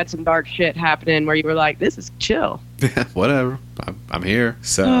already had some dark shit happening where you were like, this is chill. whatever. I'm here.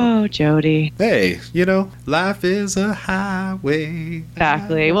 So Oh, Jody. hey, you know, life is a highway.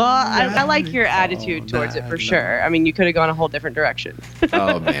 Exactly. Well, I like your All attitude towards it for night sure. I mean, you could have gone a whole different direction.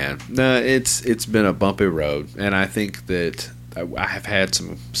 Oh man, no, it's been a bumpy road, and I think that I have had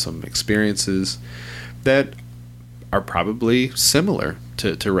some experiences that are probably similar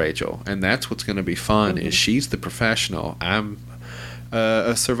to Rachel, and that's what's going to be fun. Is she's the professional. I'm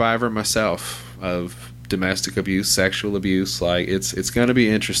a survivor myself of domestic abuse, sexual abuse. Like it's going to be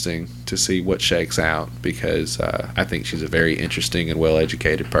interesting to see what shakes out because I think she's a very interesting and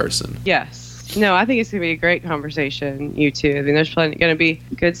well-educated person. Yes. No, I think it's going to be a great conversation, you two. I mean, there's plenty going to be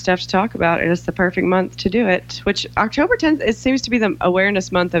good stuff to talk about, and it's the perfect month to do it, which October 10th, it seems to be the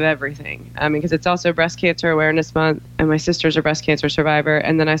awareness month of everything. I mean, because it's also Breast Cancer Awareness Month, and my sister's a breast cancer survivor.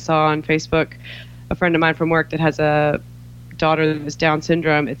 And then I saw on Facebook a friend of mine from work that has a daughter that has Down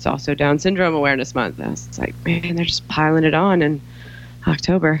syndrome. It's also Down Syndrome Awareness Month. And I was like, man, they're just piling it on in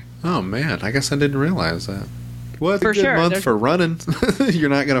October. Oh man, I guess I didn't realize that. Well, it's For a good sure, month there's- for running. You're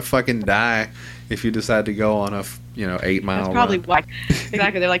not gonna fucking die if you decide to go on a 8 mile That's probably run. why.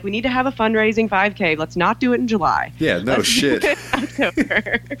 Exactly. They're like, we need to have a fundraising 5K. Let's not do it in July. Yeah, no Let's shit. do it in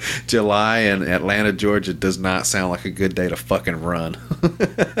October. July in Atlanta, Georgia does not sound like a good day to fucking run.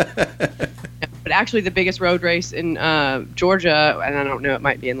 But actually, the biggest road race in Georgia, and I don't know, it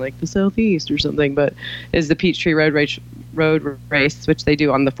might be in like the southeast or something, but is the Peachtree Road Race, which they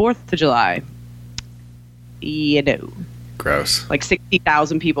do on the 4th of July. You know, Gross. like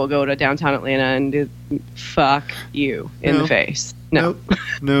 60,000 people go to downtown Atlanta and do fuck you in No. the face. No.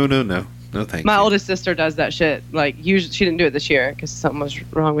 Nope. No, thank My you. oldest sister does that shit. Like, usually she didn't do it this year because something was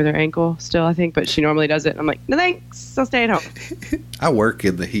wrong with her ankle still, I think, but she normally does it. I'm like, no thanks, I'll stay at home. I work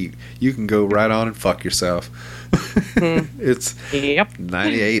in the heat. You can go right on and fuck yourself. It's Yep.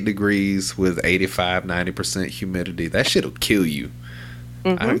 98 degrees with 85-90% humidity. That shit'll kill you.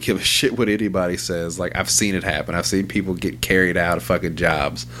 I don't give a shit what anybody says. Like, I've seen it happen. I've seen people get carried out of fucking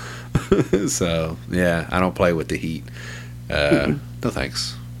jobs. So, yeah, I don't play with the heat. No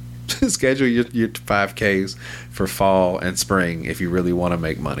thanks. Schedule your 5Ks for fall and spring if you really want to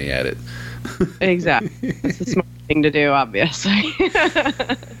make money at it. Exactly. That's the smart thing to do, obviously.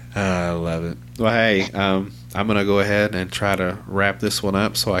 I love it. Well, hey, I'm going to go ahead and try to wrap this one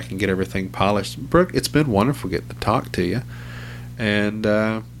up so I can get everything polished. Brooke, it's been wonderful getting to talk to you. And,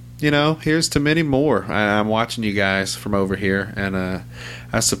 here's to many more. I'm watching you guys from over here, and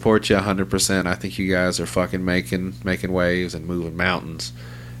I support you 100%. I think you guys are fucking making waves and moving mountains.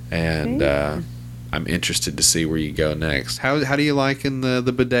 And I'm interested to see where you go next. How do you like in the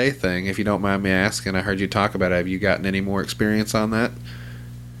bidet thing, if you don't mind me asking? I heard you talk about it. Have you gotten any more experience on that?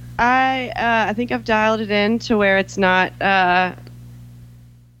 I think I've dialed it in to where it's not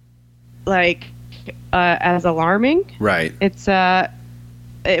like as alarming. Right. It's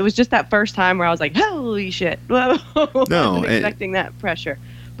it was just that first time where I was like, holy shit. Whoa. No, I wasn't expecting that pressure.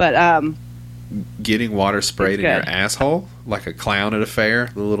 But getting water sprayed in It's your good. asshole like a clown at a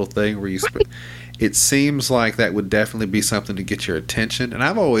fair, the little thing where you it seems like that would definitely be something to get your attention. And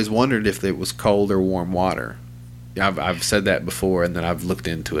I've always wondered if it was cold or warm water. I've said that before, and then I've looked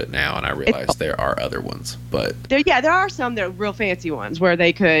into it now, and I realized there are other ones. But there are some that are real fancy ones where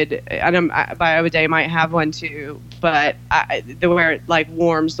they could, and Biobidet might have one too, but where it like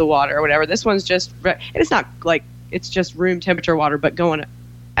warms the water or whatever. This one's just, and it's not like, it's just room temperature water, but going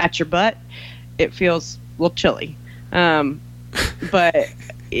at your butt, it feels a little chilly. But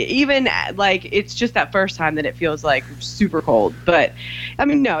even like, it's just that first time that it feels like super cold. But I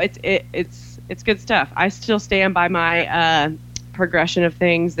mean, no, it's good stuff. I still stand by my progression of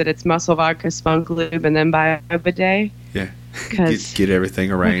things, that it's muscle vodka, spunk lube, and then Biobidet. yeah, 'Cause- get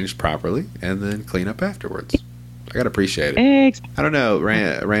everything arranged properly, and then clean up afterwards. I gotta appreciate it. Eggs. I don't know.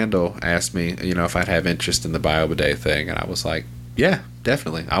 Randall asked me, if I'd have interest in the Biobidet thing, and I was like, yeah,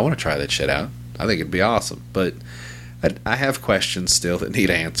 definitely. I want to try that shit out. I think it'd be awesome. But I have questions still that need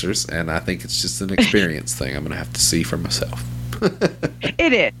answers, and I think it's just an experience thing. I'm going to have to see for myself.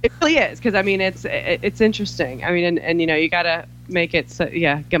 It is. It really is, because I mean, it's interesting. I mean, and you got to make it so.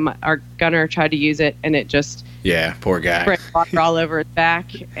 Yeah, our Gunner tried to use it, and it just Yeah, poor guy. sprayed water all over his back.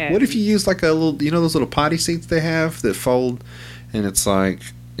 And What if you use like a little, those little potty seats they have that fold, and it's like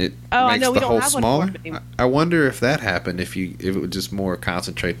it I makes know, we the don't hole have one smaller? for it anymore. I wonder if that happened if it would just more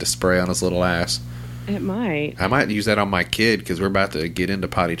concentrate the spray on his little ass. It might. I might use that on my kid because we're about to get into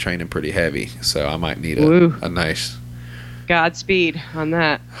potty training pretty heavy, so I might need Woo. a nice. Godspeed on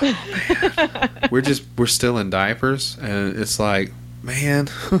that. We're still in diapers, and it's like, man,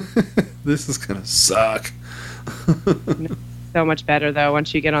 this is gonna suck. So much better though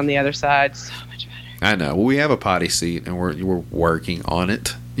once you get on the other side. So much better. I know. Well, we have a potty seat, and we're working on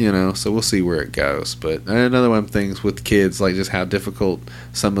it. So we'll see where it goes. But another one of the things with kids, like just how difficult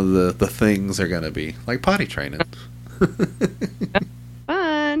some of the things are gonna be, like potty training.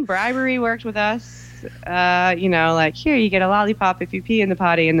 Fun. Bribery worked with us. Like here you get a lollipop if you pee in the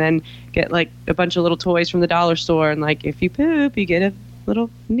potty, and then get like a bunch of little toys from the dollar store, and like if you poop you get a little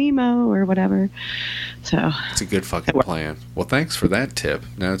Nemo or whatever. So It's a good fucking plan. Well, thanks for that tip.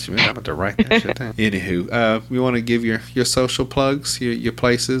 Now that I'm about to write that shit down. Anywho, we want to give your social plugs, your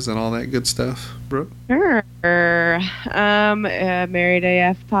places, and all that good stuff, bro. sure. Married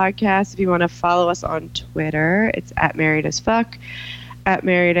AF podcast. If you want to follow us on Twitter, it's at Married as Fuck, at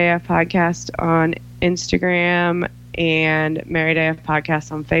Married AF podcast on Instagram, and Married AF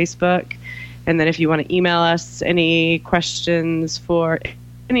podcast on Facebook. And then if you want to email us any questions for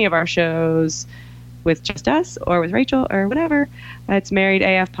any of our shows with just us or with Rachel or whatever, it's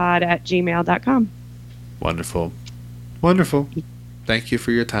marriedafpod@gmail.com. Wonderful. Wonderful. Thank you for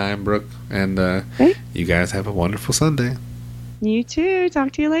your time, Brooke. And Hey. you guys have a wonderful Sunday. You too.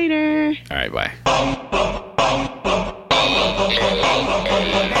 Talk to you later. All right, bye.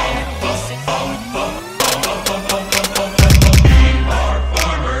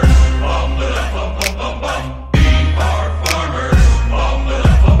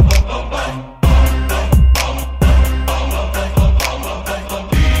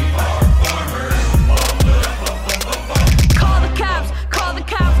 Call the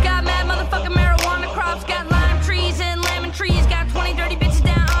cops, got mad motherfucking marijuana crops, got lime trees and lemon trees, got 20 dirty bitches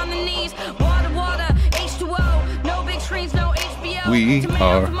down on the knees. Water, H2O, no big screens, no HBO. We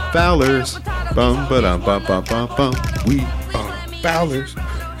are Fowlers. Bum, ba-dum, bum, bum, bum, bum. We are Fowlers.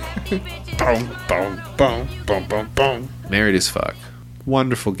 Boom, boom, boom, boom, boom, boom. Married as Fuck.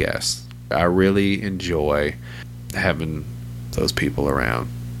 Wonderful guests. I really enjoy having those people around.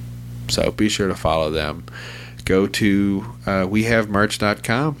 So be sure to follow them. Go to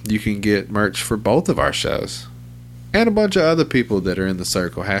wehavemerch.com. You can get merch for both of our shows. And a bunch of other people that are in the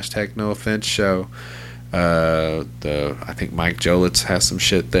circle. Hashtag No Offense Show. I think Mike Jolitz has some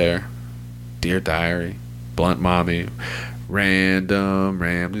shit there. Dear Diary. Blunt Mommy. Random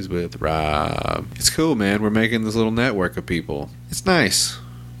Ramblies with Rob. It's cool, man. We're making this little network of people. It's nice.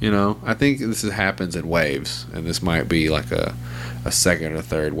 I think this happens in waves, and this might be like a second or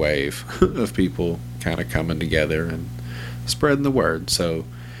third wave of people kind of coming together and spreading the word. So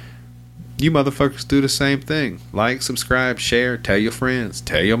you motherfuckers do the same thing. Like, subscribe, share, tell your friends,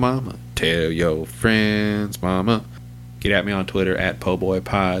 tell your mama, tell your friends, mama. Get at me on Twitter at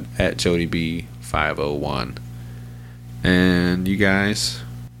PoBoyPod, at JodyB501. And you guys,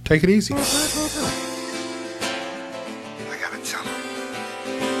 take it easy. I gotta tell him.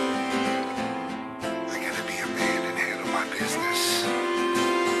 I gotta be a man and handle my business.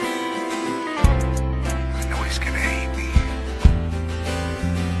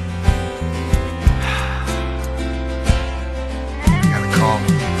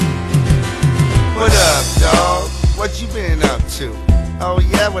 been up to? Oh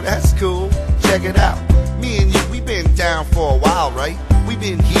yeah, well that's cool. Check it out. Me and you, we been down for a while, right? We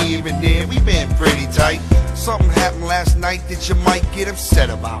been here and there, we been pretty tight. Something happened last night that you might get upset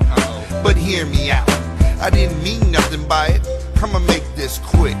about. But hear me out. I didn't mean nothing by it. I'ma make this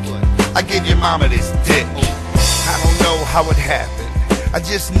quick. I gave your mama this dick. I don't know how it happened. I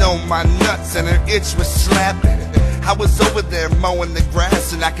just know my nuts and her itch was slapping. I was over there mowing the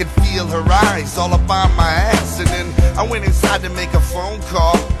grass and I could feel her eyes all up on my ass. And then I went inside to make a phone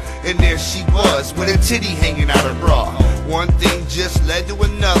call, and there she was with a titty hanging out her bra. One thing just led to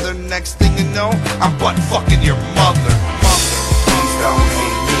another. Next thing you know, I'm butt fucking your mother. Please don't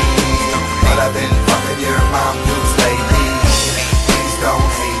hate me, but I've been fucking your mom news lately. Please don't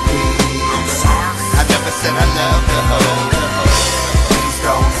hate me, I never said I loved the hoe. Please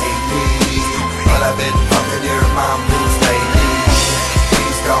don't hate me, but I've been fucking your mom news lately.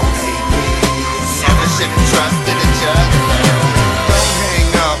 Please don't hate me, never should've trusted each other. Don't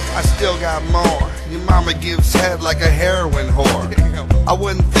hang up, I still got more. Your mama gives head like a heroin whore. I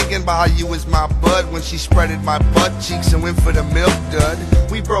wasn't thinking about how you was my bud when she spreaded my butt cheeks and went for the milk dud.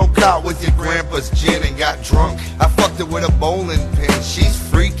 We broke out with your grandpa's gin and got drunk. I fucked her with a bowling pin, she's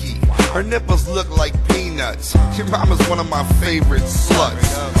freaky. Her nipples look like peanuts. Your mama's one of my favorite sluts.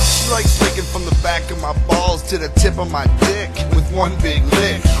 She likes licking from the back of my balls to the tip of my dick with one big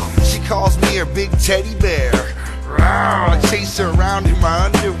lick. She calls me her big teddy bear. I chase her around in my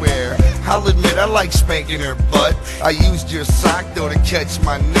underwear. I'll admit I like spanking her butt. I used your sock though to catch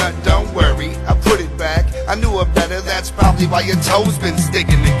my nut. Don't worry, I put it back. I knew her better, that's probably why your toes been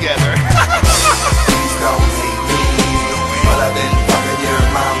sticking together. Please don't hate me, but I've been fucking your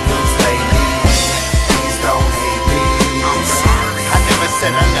mom news lately. Please don't hate me, I'm sorry, I never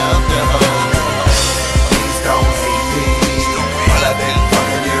said I loved the hoe. Please don't hate me, but I've been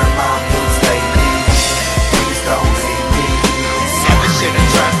fucking your mom news lately. Please don't hate me, never should've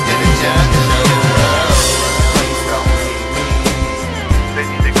trusted each other. Please don't hate me, They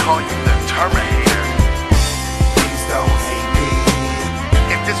need to call you the Terminator. please don't hate me,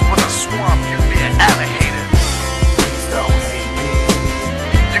 If this was a swamp, you'd be an alligator. please don't hate me,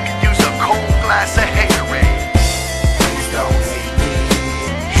 You can use a cold glass of haterade. please don't hate me.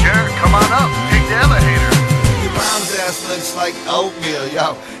 Sure, come on up, take the elevator. Your mom's ass looks like oatmeal,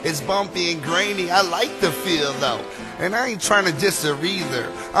 yo. It's bumpy and grainy, I like the feel though. And I ain't trying to diss her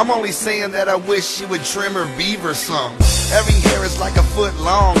either. I'm only saying that I wish she would trim her beaver some. Every hair is like a foot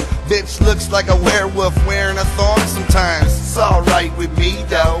long. Bitch looks like a werewolf wearing a thong sometimes. It's alright with me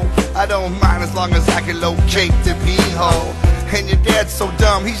though. I don't mind as long as I can locate the pee-hole. And your dad's so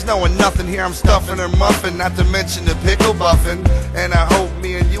dumb, he's knowing nothing. Here I'm stuffing her muffin, not to mention the pickle buffin'. And I hope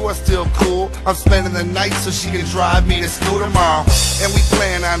me and you are still cool. I'm spending the night so she can drive me to school tomorrow. And we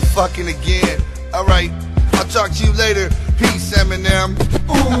plan on fucking again. Alright, I'll talk to you later. Peace, Eminem.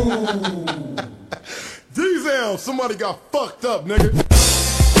 Diesel, somebody got fucked up, nigga.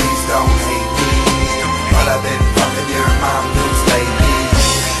 Please don't hate me, but I've been fucking your mom